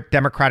moderate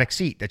Democratic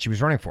seat that she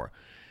was running for.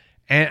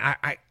 And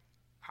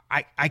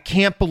I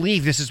can't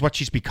believe this is what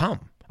she's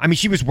become. I mean,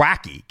 she was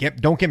wacky.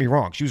 Don't get me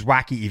wrong. She was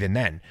wacky even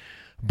then.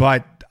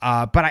 But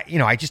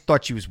I just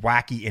thought she was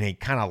wacky in a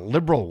kind of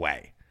liberal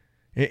way.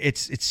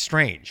 It's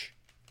strange.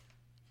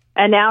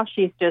 And now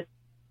she's just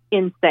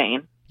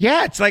insane.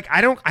 Yeah, it's like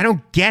I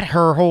don't get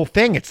her whole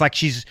thing. It's like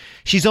she's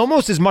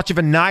almost as much of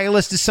a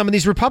nihilist as some of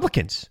these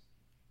Republicans.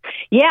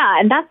 Yeah,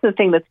 and that's the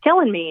thing that's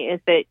killing me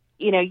is that,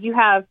 you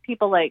have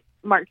people like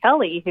Mark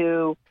Kelly,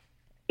 who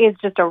is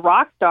just a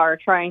rock star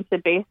trying to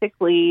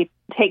basically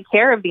take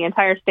care of the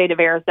entire state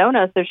of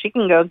Arizona so she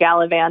can go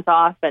gallivant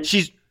off and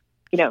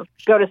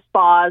go to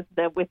spas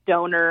with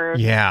donors.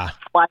 Yeah.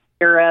 Fly to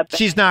Europe.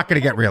 She's not going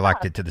to get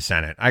reelected to the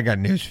Senate. I got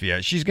news for you.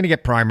 She's going to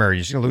get primary.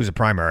 She's going to lose a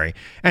primary.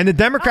 And the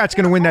Democrat's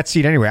going to win that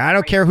seat anyway. I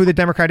don't care who the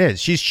Democrat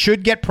is. She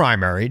should get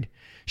primaried.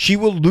 She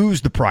will lose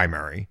the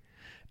primary.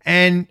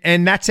 And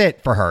that's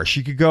it for her.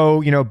 She could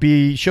go,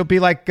 she'll be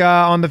like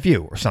on The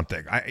View or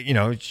something.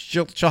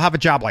 She'll have a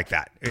job like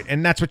that.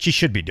 And that's what she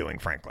should be doing,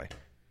 frankly.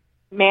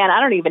 Man, I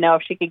don't even know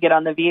if she could get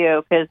on The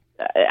View because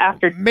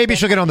after... Maybe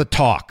she'll get on The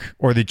Talk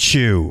or The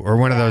Chew or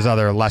one of those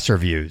other lesser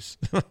views.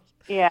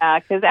 Yeah,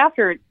 because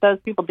after those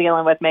people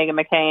dealing with Meghan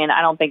McCain, I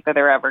don't think that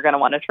they're ever going to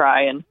want to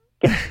try and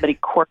get somebody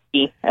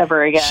quirky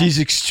ever again. She's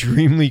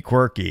extremely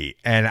quirky,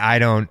 and I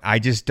don't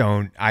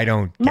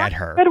get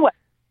her. Good way.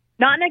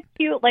 not in a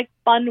cute, like,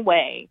 fun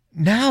way.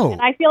 No.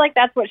 And I feel like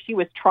that's what she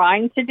was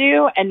trying to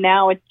do. And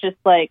now it's just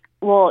like,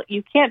 well,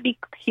 you can't be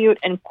cute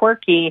and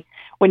quirky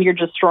when you're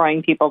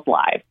destroying people's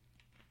lives.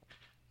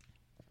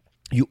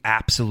 You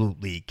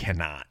absolutely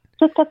cannot.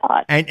 Just a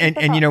thought.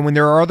 And you know, when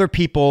there are other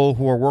people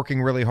who are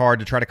working really hard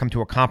to try to come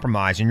to a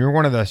compromise, and you're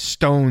one of the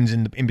stones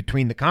in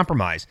between the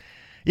compromise,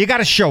 you got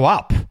to show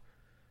up.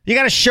 You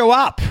got to show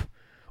up,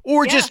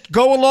 or just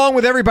go along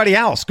with everybody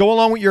else. Go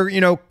along with your,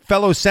 you know,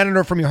 fellow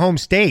senator from your home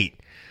state.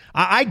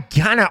 I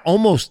kind of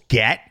almost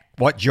get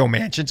what Joe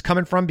Manchin's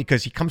coming from,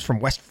 because he comes from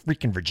West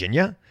freaking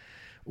Virginia,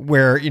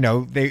 where, you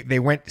know, they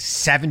went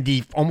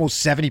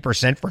almost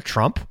 70% for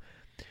Trump.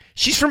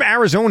 She's from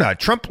Arizona.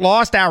 Trump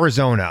lost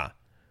Arizona.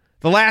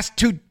 The last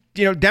two,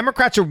 you know,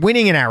 Democrats are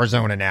winning in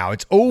Arizona now.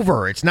 It's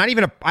over. It's not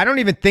even I don't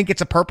even think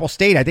it's a purple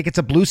state. I think it's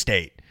a blue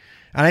state.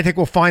 And I think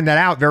we'll find that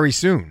out very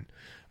soon.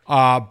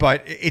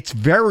 But it's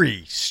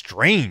very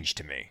strange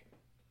to me.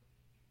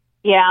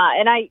 Yeah.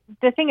 And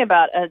the thing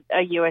about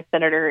a U.S.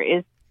 senator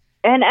is,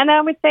 and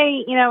I would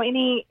say, you know,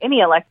 any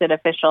elected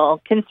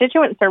official,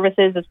 constituent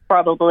services is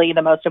probably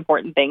the most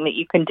important thing that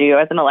you can do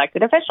as an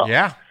elected official.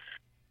 Yeah.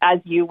 As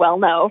you well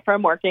know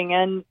from working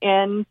in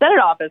Senate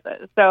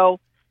offices. So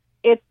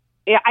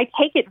I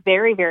take it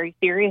very, very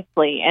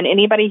seriously. And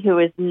anybody who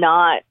is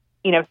not,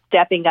 you know,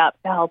 stepping up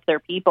to help their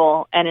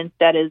people and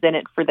instead is in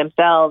it for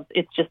themselves,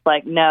 it's just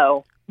like,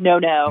 no.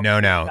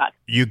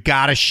 You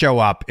got to show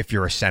up if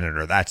you're a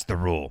senator. That's the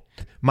rule.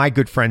 My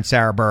good friend,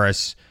 Sarah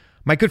Burris,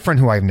 my good friend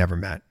who I've never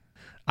met.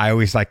 I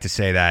always like to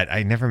say that.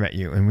 I never met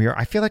you. And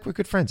I feel like we're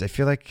good friends. I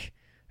feel like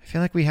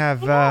we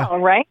have,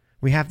 right?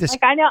 We have this.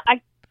 Like,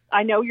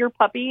 I know your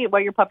puppy,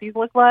 what your puppies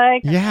look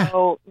like. Yeah. I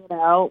know, you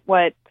know,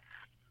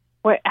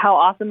 how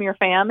awesome your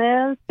fam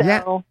is.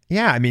 So.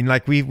 Yeah. I mean,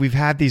 like we've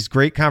had these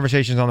great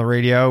conversations on the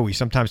radio. We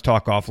sometimes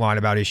talk offline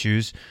about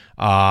issues.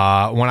 When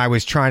I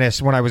was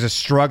a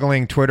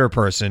struggling Twitter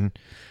person,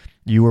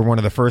 you were one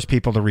of the first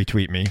people to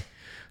retweet me.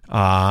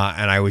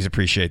 And I always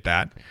appreciate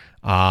that.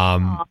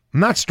 I'm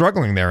not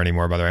struggling there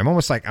anymore, by the way.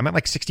 I'm at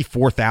like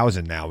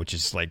 64,000 now, which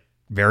is like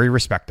very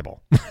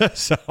respectable.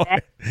 So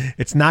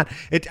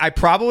I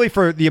probably,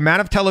 for the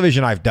amount of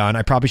television I've done,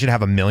 I probably should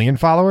have 1 million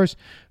followers.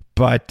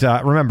 But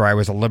remember, I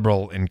was a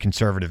liberal in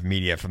conservative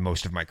media for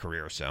most of my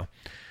career, so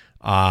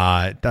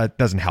that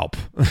doesn't help.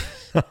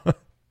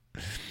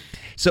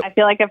 So I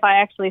feel like if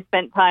I actually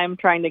spent time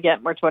trying to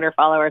get more Twitter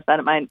followers,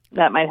 that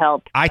might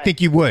help. I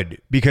think you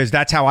would, because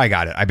that's how I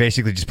got it. I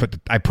basically just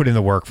put in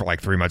the work for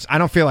like 3 months. I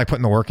don't feel like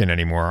putting the work in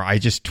anymore. I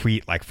just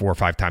tweet like 4 or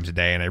 5 times a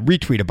day, and I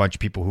retweet a bunch of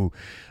people who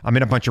I'm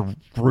in a bunch of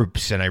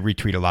groups, and I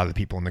retweet a lot of the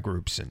people in the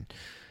groups, and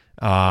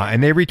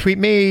they retweet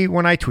me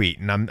when I tweet,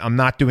 and I'm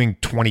not doing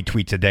 20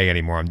 tweets a day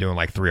anymore. I'm doing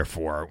like 3 or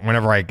 4.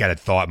 Whenever I get a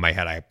thought in my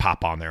head, I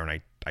pop on there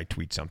and I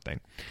tweet something.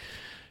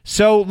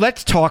 So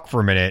let's talk for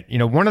a minute. You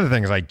know, one of the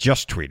things I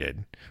just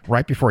tweeted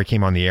right before I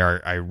came on the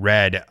air, I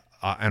read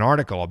an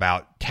article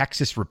about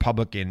Texas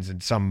Republicans in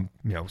some,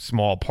 you know,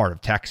 small part of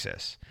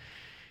Texas,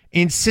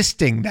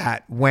 insisting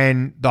that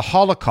when the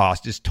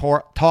Holocaust is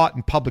taught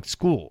in public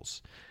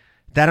schools,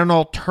 that an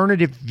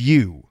alternative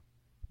view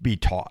be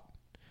taught.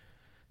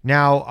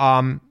 Now,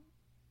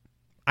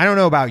 I don't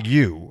know about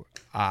you.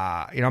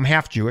 You know, I'm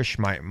half Jewish.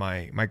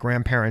 My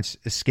grandparents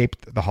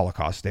escaped the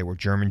Holocaust. They were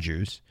German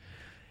Jews,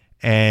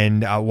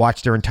 and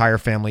watched their entire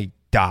family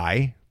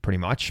die, pretty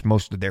much.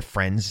 Most of their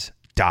friends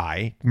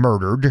die,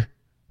 murdered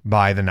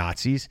by the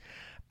Nazis.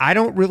 I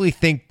don't really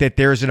think that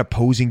there's an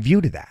opposing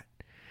view to that.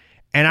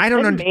 And I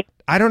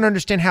don't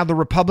understand how the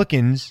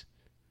Republicans,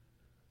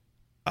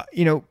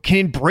 you know, can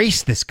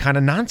embrace this kind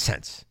of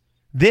nonsense.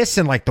 This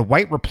and like the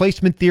white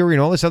replacement theory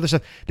and all this other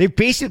stuff. They've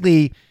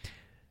basically,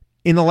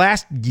 in the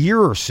last year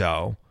or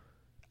so,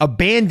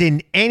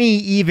 abandoned any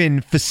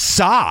even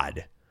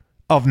facade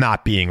of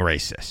not being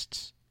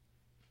racists.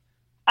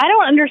 I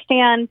don't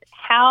understand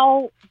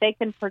how they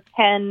can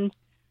pretend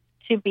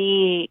to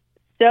be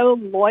so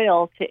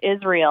loyal to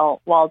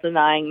Israel while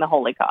denying the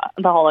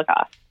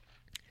Holocaust.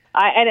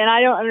 I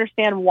don't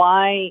understand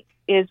why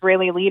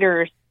Israeli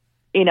leaders,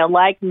 you know,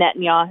 like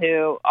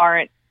Netanyahu,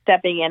 aren't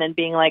stepping in and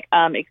being like,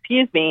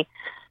 excuse me,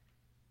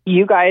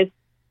 you guys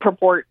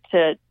purport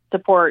to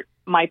support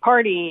my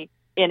party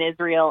in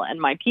Israel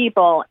and my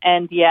people,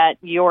 and yet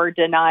you're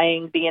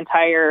denying the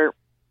entire,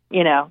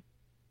 you know,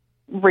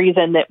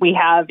 reason that we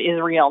have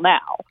Israel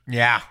now.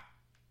 Yeah.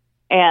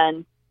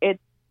 And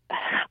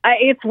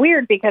it's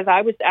weird, because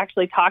I was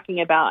actually talking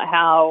about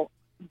how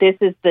this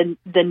is the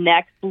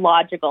next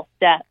logical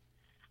step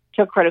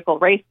to critical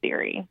race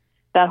theory.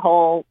 That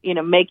whole, you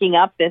know, making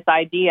up this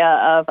idea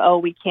of, oh,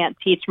 we can't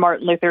teach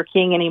Martin Luther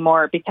King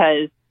anymore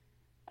because,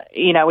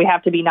 you know, we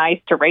have to be nice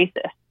to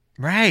racists.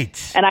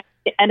 Right.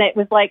 And it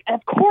was like,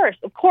 of course,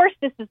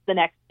 this is the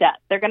next step.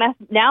 They're going to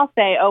now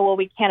say, oh, well,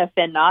 we can't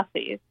offend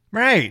Nazis.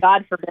 Right.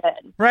 God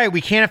forbid. Right. We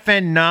can't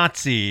offend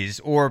Nazis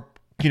or,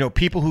 you know,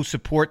 people who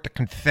support the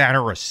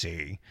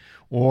Confederacy,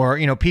 or,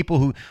 you know, people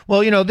who,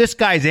 well, you know, this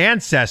guy's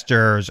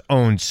ancestors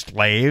owned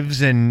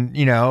slaves, and,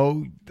 you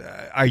know,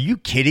 are you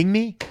kidding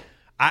me?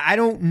 I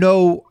don't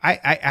know.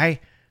 I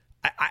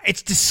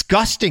It's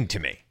disgusting to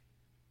me.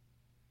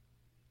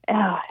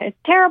 It's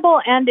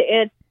terrible, and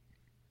it's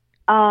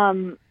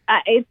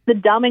the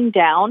dumbing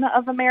down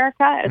of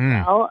America as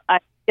well. I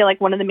feel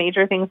like one of the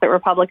major things that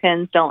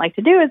Republicans don't like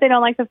to do is they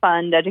don't like to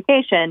fund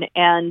education,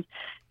 and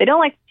they don't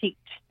like to teach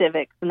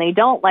civics, and they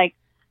don't like,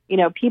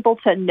 people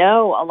to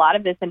know a lot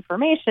of this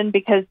information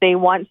because they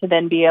want to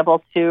then be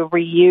able to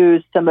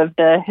reuse some of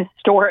the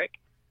historic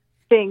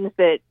things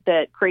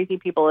that crazy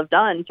people have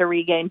done to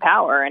regain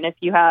power. And if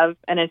you have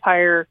an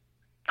entire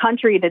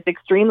country that's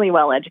extremely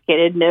well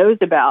educated, knows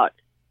about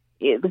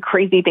the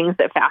crazy things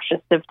that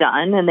fascists have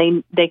done,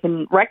 and they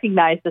can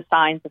recognize the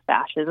signs of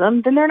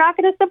fascism, then they're not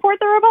going to support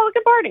the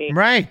Republican Party.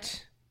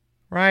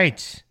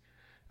 Right.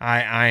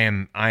 I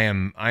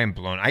am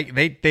blown.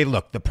 They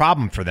look. The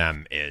problem for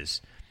them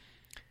is,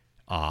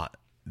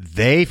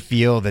 they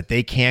feel that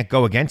they can't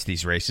go against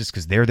these races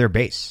because they're their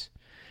base.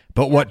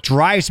 But what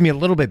drives me a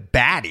little bit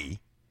batty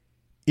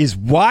is,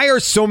 why are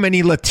so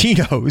many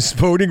Latinos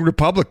voting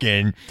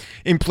Republican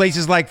in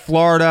places like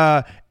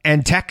Florida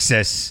and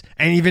Texas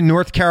and even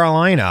North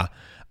Carolina?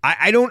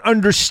 I don't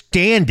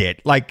understand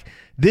it. Like,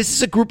 this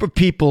is a group of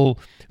people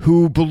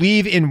who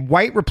believe in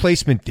white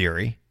replacement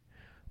theory,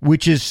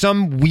 which is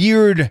some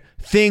weird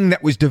thing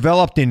that was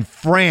developed in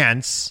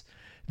France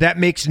that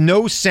makes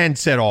no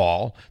sense at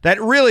all. That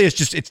really is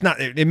just,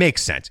 it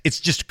makes sense. It's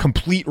just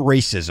complete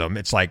racism.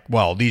 It's like,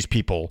 well, these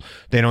people,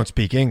 they don't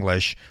speak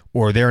English,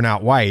 or they're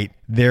not white.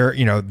 They're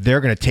going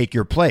to take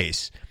your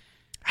place.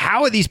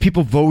 How are these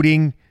people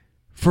voting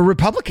for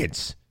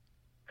Republicans?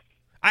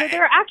 So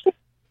there are actually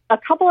a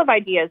couple of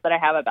ideas that I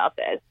have about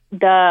this.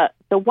 The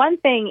one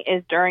thing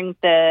is, during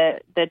the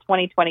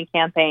 2020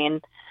 campaign,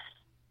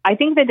 I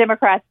think the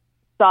Democrats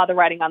saw the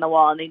writing on the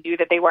wall, and they knew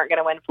that they weren't going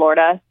to win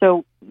Florida.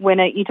 So when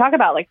you talk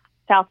about like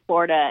South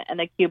Florida and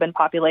the Cuban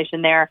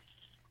population there,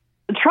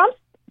 Trump's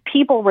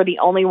people were the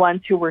only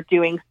ones who were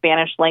doing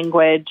Spanish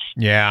language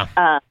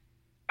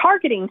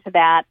targeting to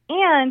that.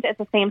 And at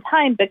the same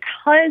time,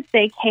 because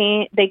they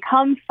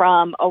come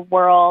from a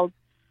world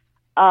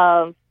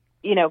of,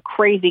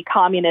 crazy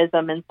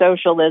communism and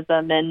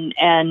socialism,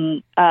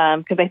 and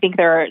because I think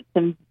there's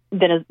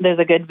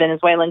a good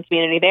Venezuelan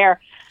community there.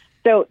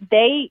 So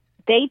they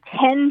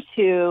tend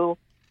to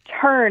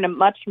turn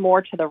much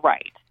more to the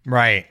right.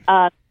 Right.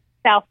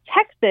 South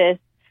Texas,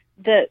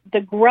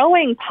 the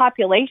growing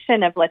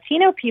population of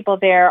Latino people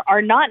there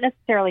are not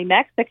necessarily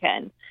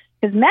Mexican,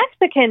 because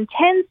Mexican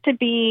tends to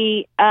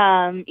be,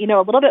 a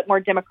little bit more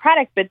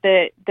democratic, but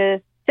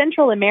the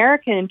Central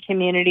American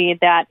community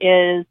that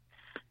is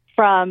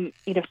from,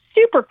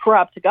 super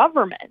corrupt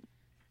governments,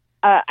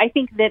 I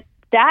think that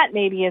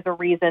maybe is a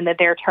reason that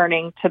they're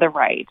turning to the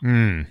right.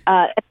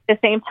 At the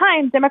same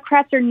time,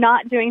 Democrats are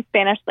not doing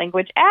Spanish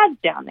language ads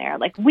down there.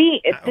 Like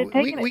we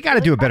got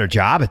to do a better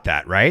job at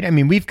that, right? I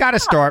mean, we've got to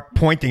start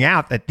pointing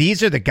out that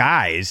these are the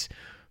guys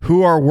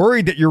who are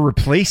worried that you're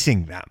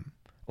replacing them.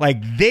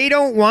 Like, they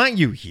don't want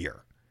you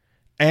here,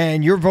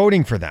 and you're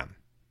voting for them.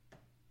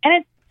 And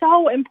it's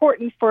so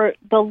important for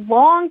the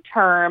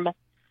long-term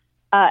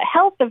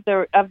health of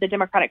the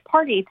Democratic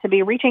Party to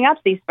be reaching out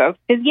to these folks.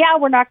 Because,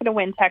 we're not going to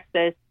win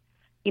Texas,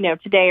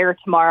 today or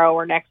tomorrow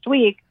or next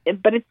week,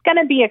 but it's going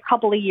to be a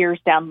couple of years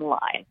down the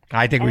line.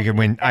 I think we can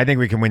win. I think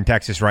we can win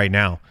Texas right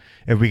now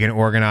if we can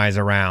organize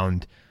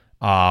around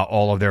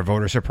all of their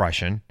voter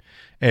suppression.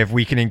 If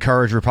we can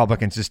encourage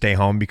Republicans to stay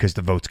home because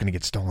the vote's going to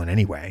get stolen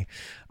anyway,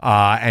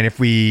 and if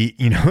we,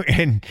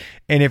 and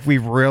if we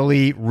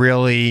really,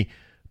 really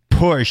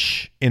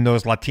push in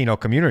those Latino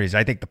communities,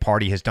 I think the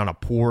party has done a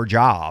poor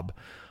job.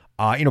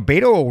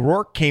 Beto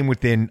O'Rourke came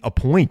within a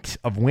point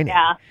of winning.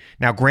 Yeah.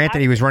 Now,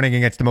 granted, he was running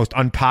against the most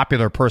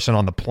unpopular person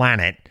on the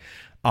planet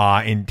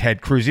in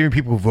Ted Cruz. Even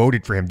people who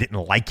voted for him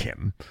didn't like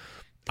him.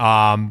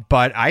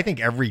 But I think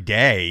every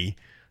day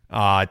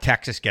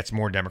Texas gets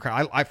more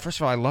Democrat. First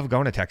of all, I love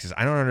going to Texas.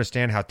 I don't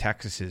understand how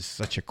Texas is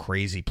such a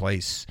crazy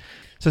place.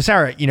 So,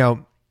 Sarah,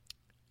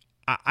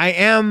 I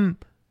am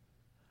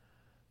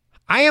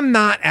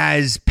not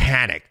as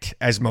panicked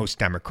as most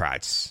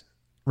Democrats,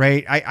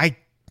 right?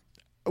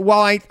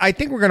 I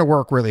think we're going to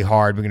work really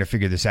hard. We're going to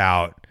figure this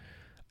out.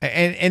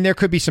 And there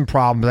could be some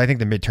problems. I think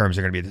the midterms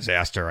are going to be a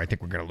disaster. I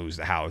think we're going to lose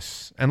the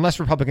House unless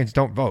Republicans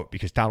don't vote,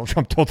 because Donald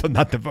Trump told them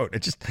not to vote.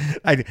 It's just,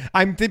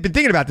 I've been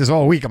thinking about this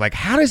all week. I'm like,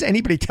 how does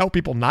anybody tell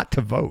people not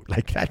to vote?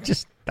 Like,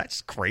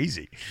 that's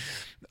crazy.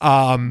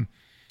 And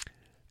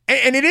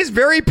it is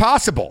very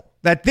possible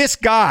that this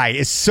guy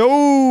is so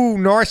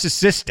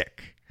narcissistic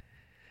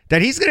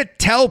that he's going to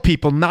tell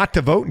people not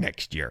to vote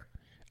next year.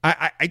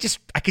 I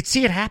could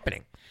see it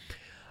happening.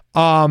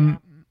 I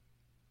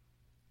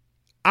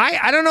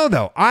don't know,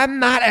 though. I'm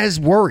not as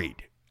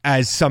worried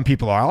as some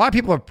people are. A lot of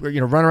people are,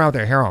 running around with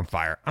their hair on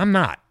fire. I'm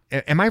not.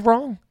 Am I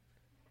wrong?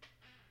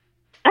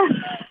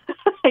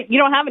 You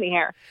don't have any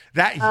hair.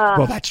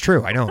 Well, that's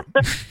true. I don't.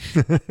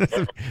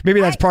 Maybe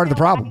that's part of the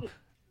problem.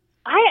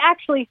 I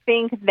actually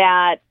think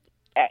that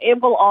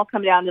it will all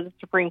come down to the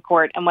Supreme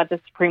Court and what the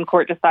Supreme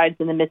Court decides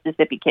in the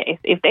Mississippi case.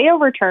 If they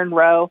overturn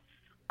Roe,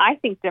 I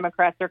think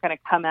Democrats are going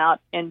to come out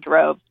in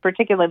droves,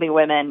 particularly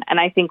women. And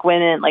I think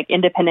women, like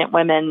independent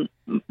women,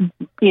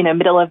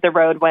 middle of the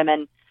road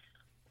women,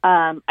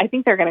 I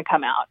think they're going to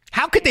come out.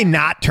 How could they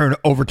not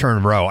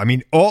overturn Roe? I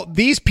mean, all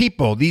these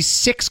people, these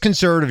 6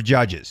 conservative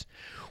judges,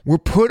 were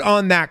put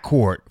on that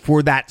court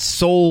for that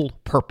sole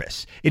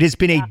purpose. It has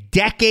been a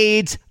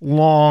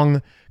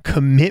decades-long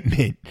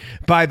commitment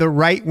by the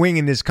right wing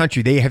in this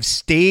country. They have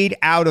stayed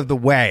out of the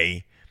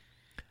way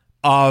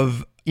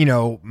of,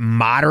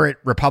 moderate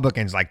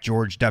Republicans like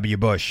George W.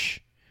 Bush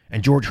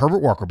and George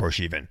Herbert Walker Bush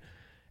even.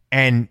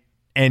 And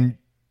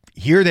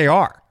here they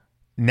are.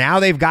 Now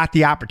they've got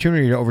the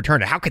opportunity to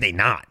overturn it. How could they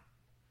not?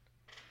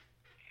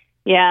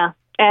 Yeah.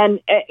 And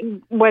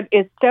what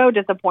is so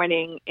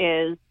disappointing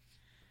is,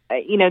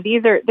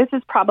 this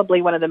is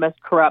probably one of the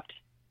most corrupt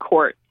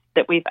courts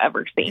that we've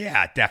ever seen.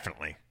 Yeah,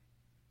 definitely.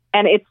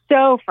 And it's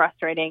so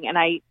frustrating. And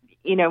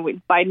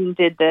Biden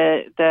did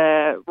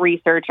the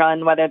research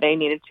on whether they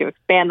needed to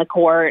expand the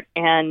court.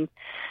 And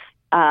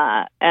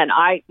I,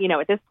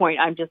 at this point,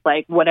 I'm just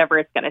like, whatever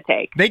it's going to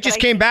take. They just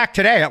came back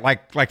today at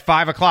like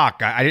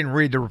 5:00. I didn't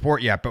read the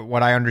report yet, but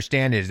what I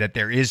understand is that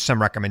there is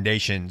some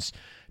recommendations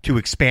to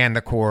expand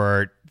the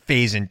court,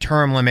 phase in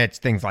term limits,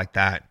 things like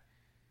that.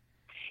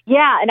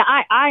 Yeah, and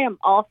I am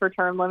all for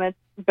term limits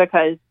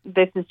because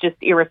this is just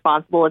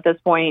irresponsible at this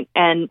point.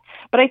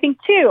 But I think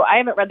too, I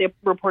haven't read the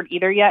report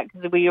either yet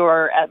because we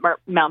were at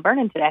Mount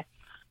Vernon today.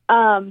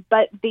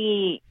 But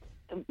the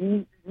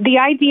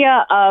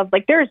idea of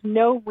there is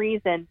no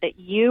reason that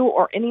you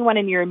or anyone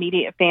in your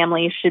immediate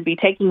family should be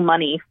taking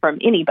money from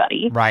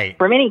anybody, right?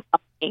 From any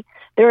company.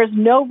 There is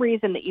no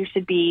reason that you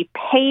should be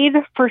paid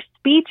for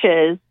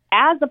speeches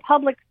as a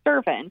public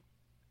servant.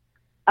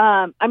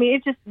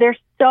 It's just, there's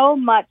so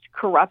much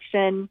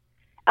corruption.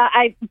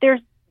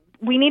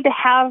 We need to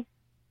have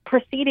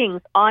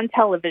proceedings on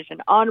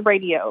television, on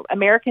radio.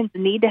 Americans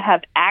need to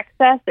have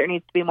access. There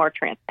needs to be more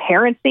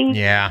transparency.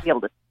 Yeah. To be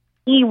able to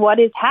see what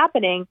is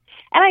happening.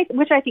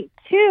 Which I think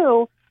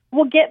too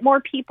will get more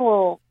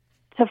people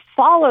to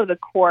follow the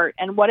court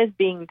and what is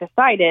being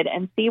decided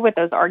and see what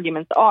those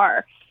arguments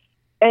are.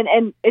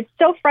 And it's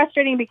so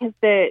frustrating because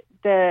the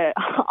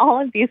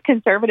all of these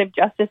conservative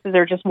justices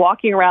are just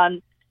walking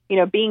around,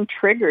 being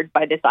triggered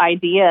by this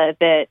idea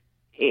that,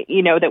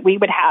 that we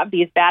would have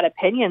these bad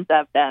opinions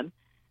of them.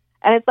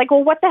 And it's like,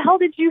 well, what the hell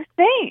did you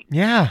think?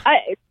 Yeah.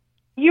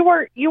 You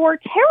were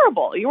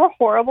terrible. You were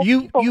horrible.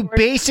 You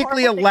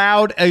basically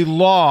allowed a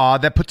law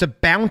that puts a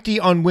bounty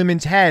on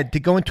women's head to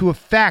go into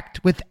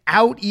effect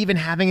without even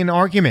having an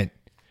argument.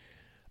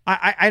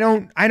 I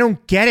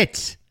don't get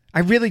it. I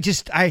really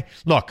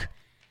look,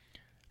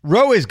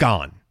 Roe is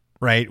gone.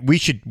 Right. We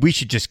should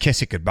just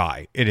kiss it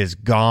goodbye. It is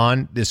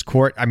gone. This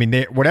court. I mean,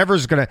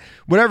 whatever's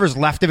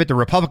left of it, the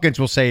Republicans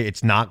will say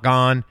it's not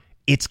gone.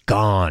 It's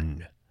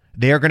gone.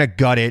 They are going to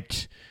gut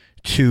it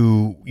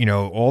to,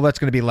 all that's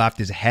going to be left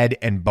is head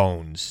and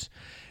bones.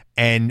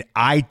 And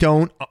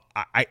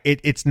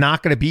it's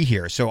not going to be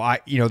here. So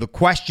the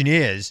question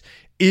is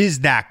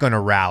that going to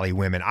rally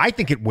women? I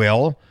think it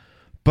will,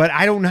 but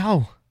I don't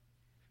know.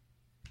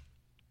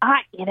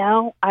 I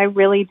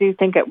really do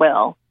think it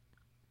will.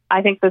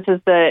 I think this is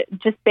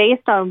just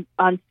based on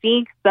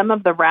seeing some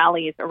of the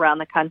rallies around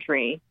the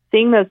country,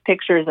 seeing those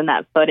pictures and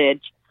that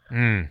footage.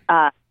 I'm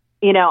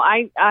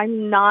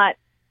not,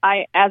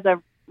 as a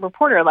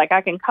reporter,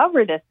 I can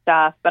cover this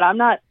stuff, but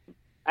I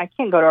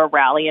can't go to a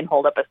rally and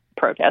hold up a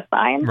protest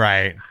sign.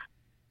 Right.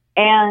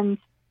 And,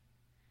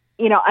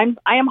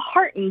 I am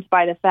heartened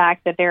by the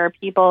fact that there are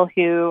people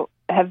who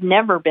have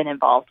never been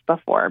involved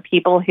before,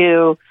 people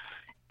who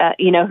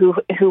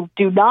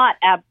do not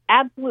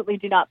absolutely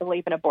do not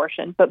believe in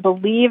abortion, but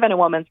believe in a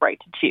woman's right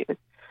to choose.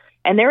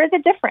 And there is a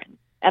difference.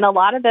 And a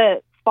lot of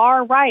the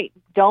far right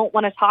don't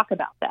want to talk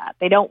about that.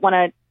 They don't want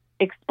to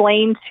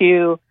explain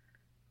to,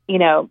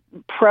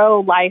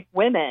 pro-life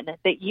women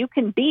that you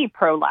can be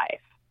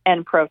pro-life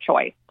and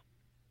pro-choice,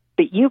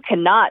 but you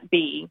cannot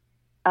be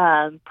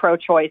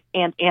pro-choice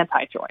and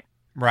anti-choice.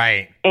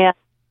 Right. And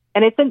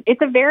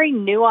it's a very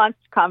nuanced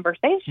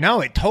conversation.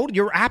 No,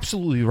 you're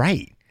absolutely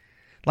right.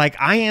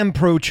 I am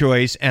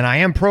pro-choice and I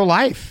am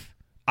pro-life.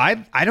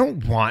 I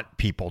don't want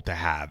people to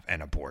have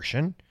an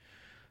abortion,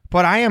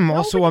 but I am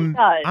also I'm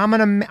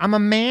a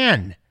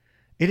man.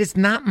 It is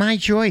not my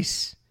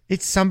choice.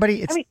 It's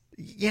somebody.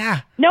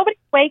 Yeah. Nobody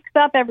wakes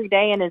up every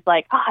day and is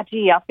like, I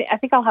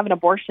think I'll have an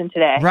abortion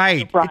today.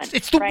 Right.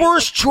 It's the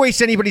worst choice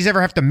anybody's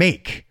ever have to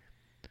make.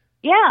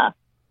 Yeah.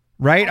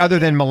 Right. Other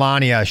than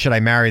Melania, should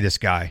I marry this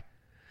guy?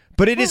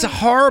 But it is a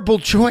horrible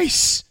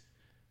choice,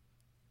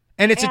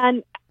 and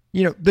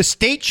the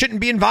state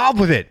shouldn't be involved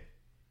with it.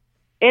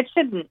 It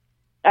shouldn't.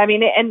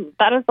 And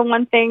that is the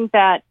one thing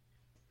that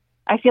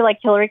I feel like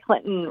Hillary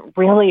Clinton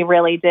really,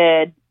 really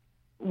did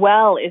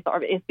well is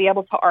be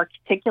able to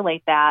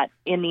articulate that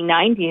in the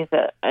 90s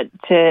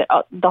to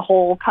the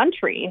whole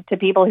country, to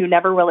people who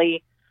never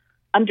really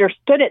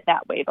understood it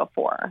that way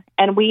before.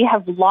 And we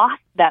have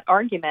lost that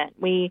argument.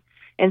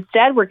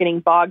 Instead, we're getting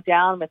bogged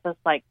down with this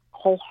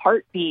whole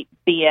heartbeat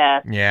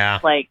BS. Yeah.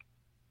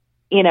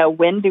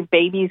 when do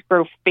babies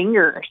grow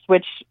fingers?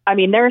 Which, I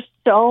mean, there's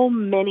so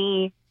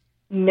many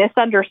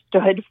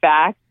misunderstood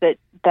facts that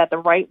the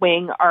right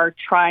wing are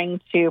trying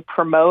to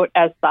promote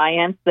as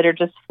science that are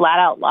just flat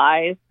out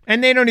lies.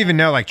 And they don't even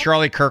know. Like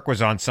Charlie Kirk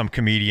was on some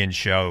comedian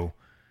show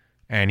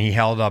and he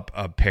held up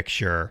a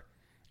picture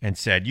and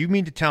said, "You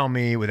mean to tell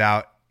me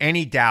without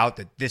any doubt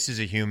that this is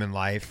a human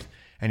life?"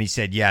 And he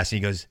said, "Yes." And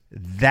he goes,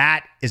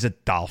 "That is a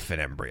dolphin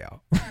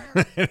embryo."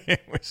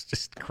 It was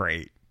just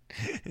great.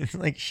 It's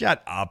like,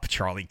 shut up,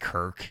 Charlie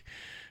Kirk.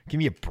 Give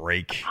me a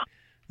break.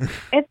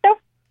 It's so,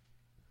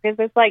 because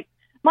it's like,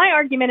 my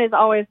argument is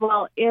always,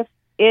 well, if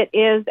it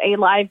is a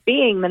live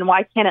being, then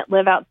why can't it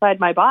live outside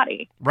my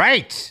body?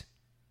 Right.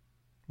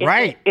 If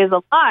Right. it is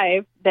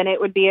alive, then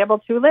it would be able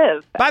to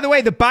live. By the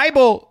way, the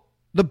Bible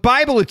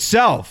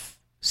itself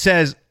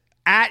says,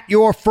 "At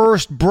your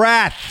first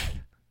breath."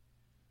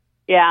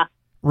 Yeah.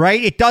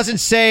 Right? It doesn't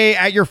say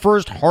at your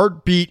first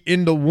heartbeat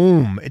in the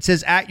womb. It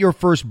says at your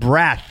first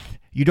breath.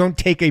 You don't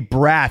take a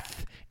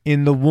breath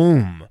in the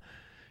womb.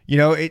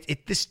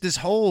 This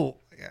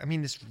whole,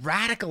 this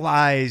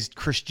radicalized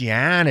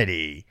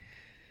Christianity,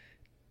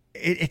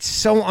 it's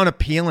so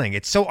unappealing.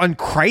 It's so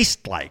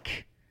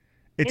un-Christ-like.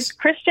 It's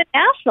Christian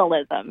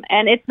nationalism,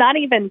 and it's not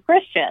even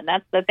Christian.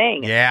 That's the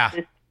thing. Yeah.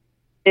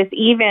 This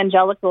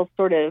evangelical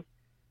sort of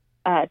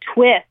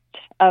twist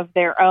of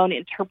their own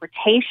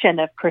interpretation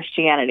of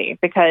Christianity,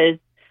 because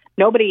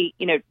nobody,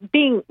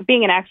 being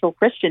an actual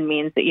Christian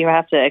means that you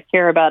have to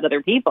care about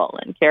other people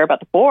and care about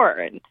the poor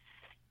and,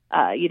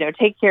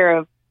 take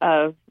care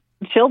of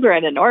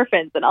children and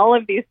orphans and all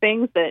of these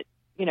things that,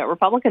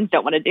 Republicans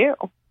don't want to do.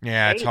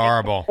 Yeah, it's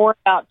horrible. More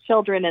about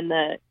children and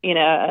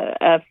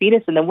a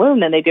fetus in the womb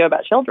than they do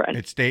about children.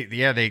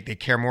 They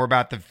care more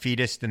about the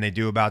fetus than they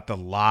do about the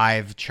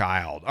live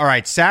child. All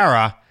right,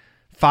 Sarah,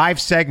 5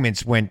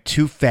 segments went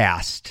too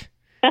fast.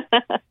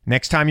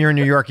 Next time you're in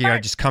New York, you got to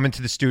just come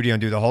into the studio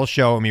and do the whole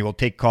show. We'll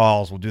take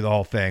calls. We'll do the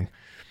whole thing.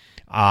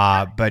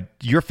 But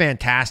you're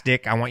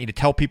fantastic. I want you to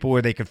tell people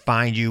where they could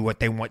find you,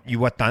 what you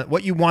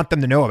want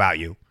them to know about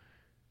you.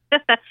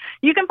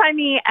 You can find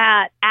me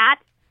at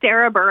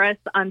Sarah Burris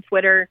on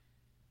Twitter.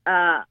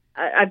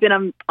 I've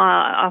been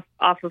off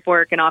of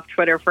work and off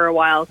Twitter for a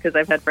while because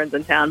I've had friends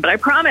in town. But I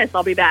promise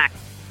I'll be back,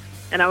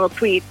 and I will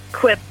tweet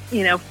quips,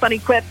 funny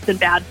quips and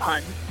bad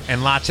puns.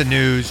 And lots of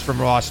news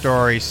from Raw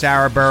Story.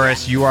 Sarah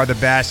Burris, you are the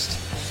best.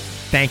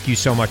 Thank you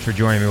so much for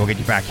joining me. We'll get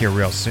you back here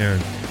real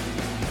soon.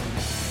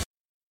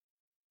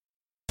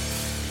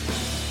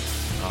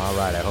 All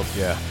right. I hope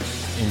you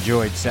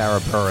enjoyed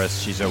Sarah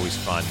Burris. She's always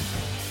fun.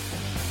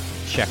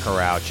 Check her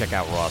out. Check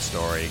out Raw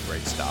Story.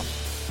 Great stuff.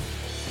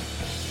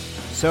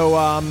 So,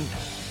 I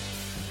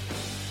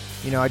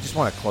just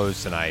want to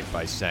close tonight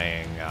by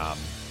saying,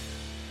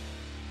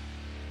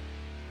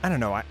 I don't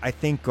know. I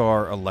think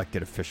our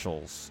elected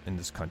officials in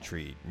this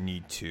country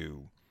need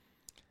to.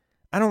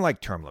 I don't like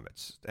term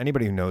limits.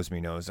 Anybody who knows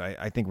me knows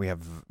I think we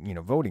have,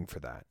 voting for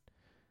that.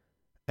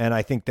 And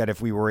I think that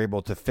if we were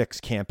able to fix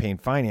campaign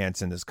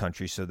finance in this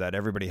country so that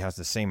everybody has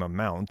the same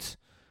amount,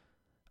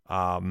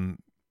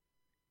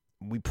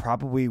 we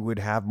probably would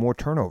have more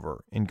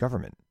turnover in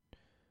government.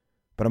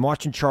 But I'm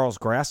watching Charles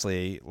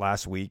Grassley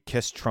last week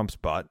kiss Trump's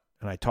butt,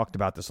 and I talked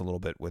about this a little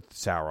bit with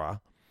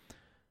Sarah.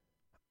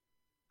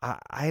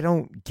 I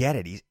don't get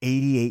it. He's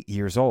 88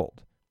 years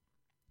old.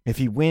 If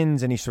he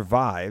wins and he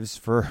survives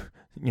for,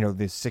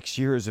 the 6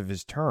 years of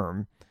his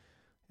term,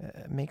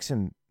 it makes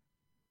him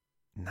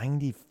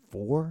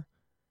 94.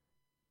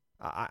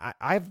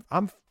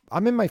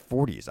 I'm in my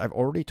 40s. I've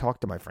already talked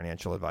to my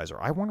financial advisor.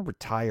 I want to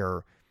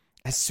retire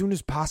as soon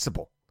as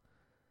possible.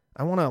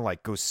 I want to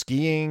go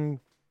skiing,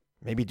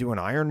 maybe do an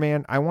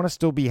Ironman. I want to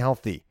still be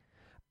healthy.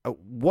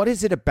 What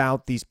is it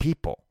about these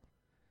people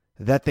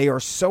that they are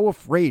so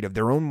afraid of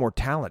their own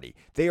mortality?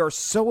 They are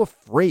so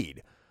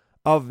afraid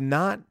of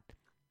not,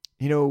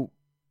 not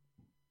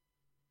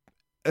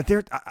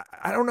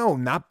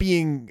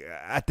being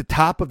at the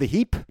top of the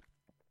heap.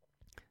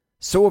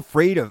 So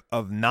afraid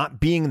of not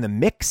being in the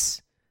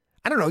mix.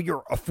 I don't know.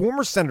 You're a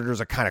former senator is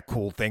a kind of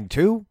cool thing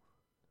too.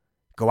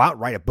 Go out,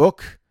 write a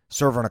book,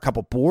 serve on a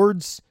couple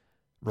boards,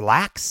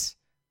 relax,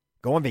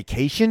 go on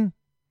vacation.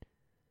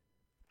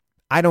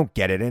 I don't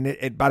get it.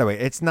 And by the way,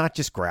 it's not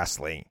just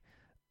Grassley.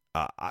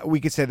 We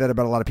could say that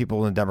about a lot of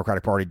people in the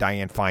Democratic Party.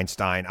 Dianne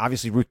Feinstein,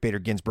 obviously Ruth Bader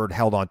Ginsburg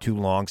held on too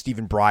long.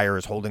 Stephen Breyer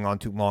is holding on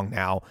too long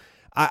now.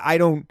 I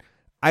don't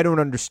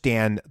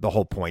understand the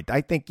whole point.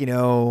 I think,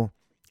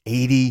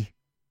 80,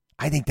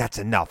 I think that's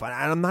enough.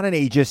 I'm not an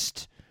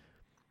ageist.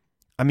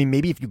 I mean,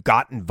 maybe if you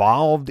got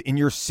involved in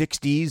your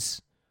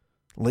 60s,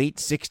 late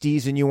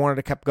 60s, and you wanted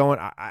to keep going,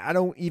 I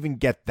don't even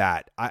get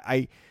that.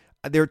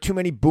 There are too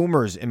many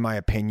boomers, in my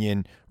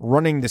opinion,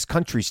 running this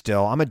country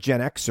still. I'm a Gen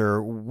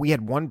Xer. We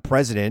had one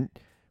president.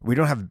 We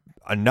don't have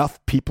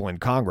enough people in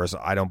Congress,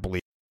 I don't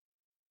believe,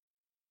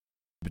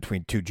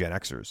 between 2 Gen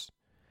Xers.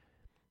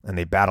 And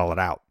they battle it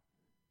out.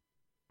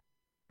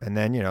 And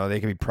then, they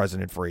could be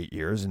president for 8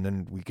 years, and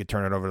then we could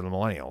turn it over to the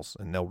millennials,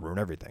 and they'll ruin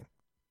everything.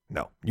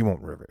 No, you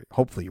won't ruin it.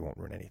 Hopefully you won't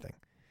ruin anything.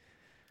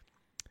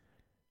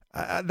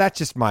 That's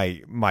just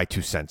my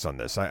 2 cents on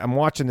this. I'm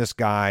watching this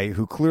guy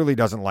who clearly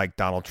doesn't like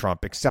Donald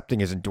Trump accepting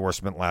his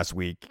endorsement last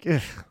week.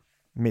 Ugh,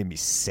 made me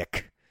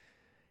sick.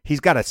 He's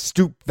got to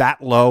stoop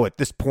that low at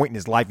this point in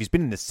his life. He's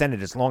been in the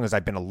Senate as long as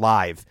I've been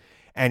alive,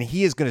 and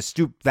he is going to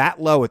stoop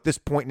that low at this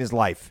point in his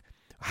life.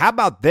 How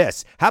about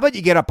this? How about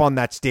you get up on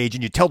that stage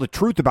and you tell the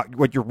truth about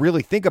what you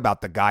really think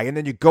about the guy, and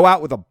then you go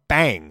out with a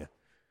bang?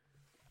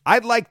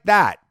 I'd like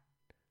that.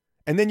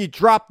 And then you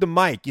drop the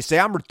mic. You say,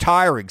 I'm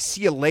retiring.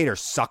 See you later,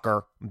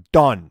 sucker. I'm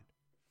done.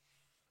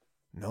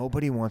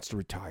 Nobody wants to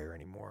retire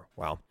anymore.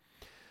 Well,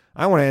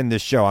 I want to end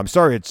this show. I'm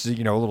sorry it's, a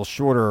little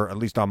shorter, at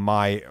least on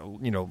my,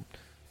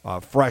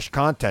 fresh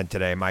content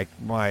today. My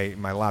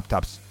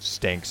laptop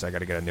stinks. I got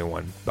to get a new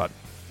one. But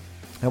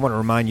I want to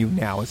remind you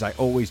now, as I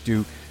always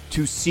do,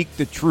 to seek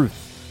the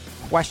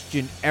truth.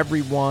 Question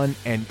everyone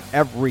and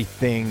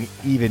everything,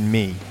 even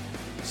me.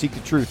 Seek the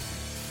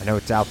truth. I know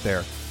it's out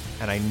there.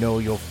 And I know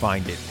you'll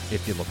find it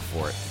if you look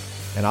for it.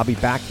 And I'll be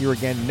back here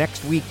again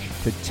next week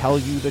to tell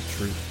you the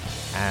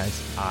truth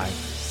as I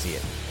see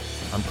it.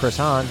 I'm Chris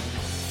Hahn.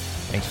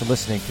 Thanks for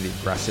listening to the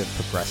Aggressive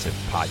Progressive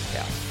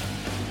Podcast.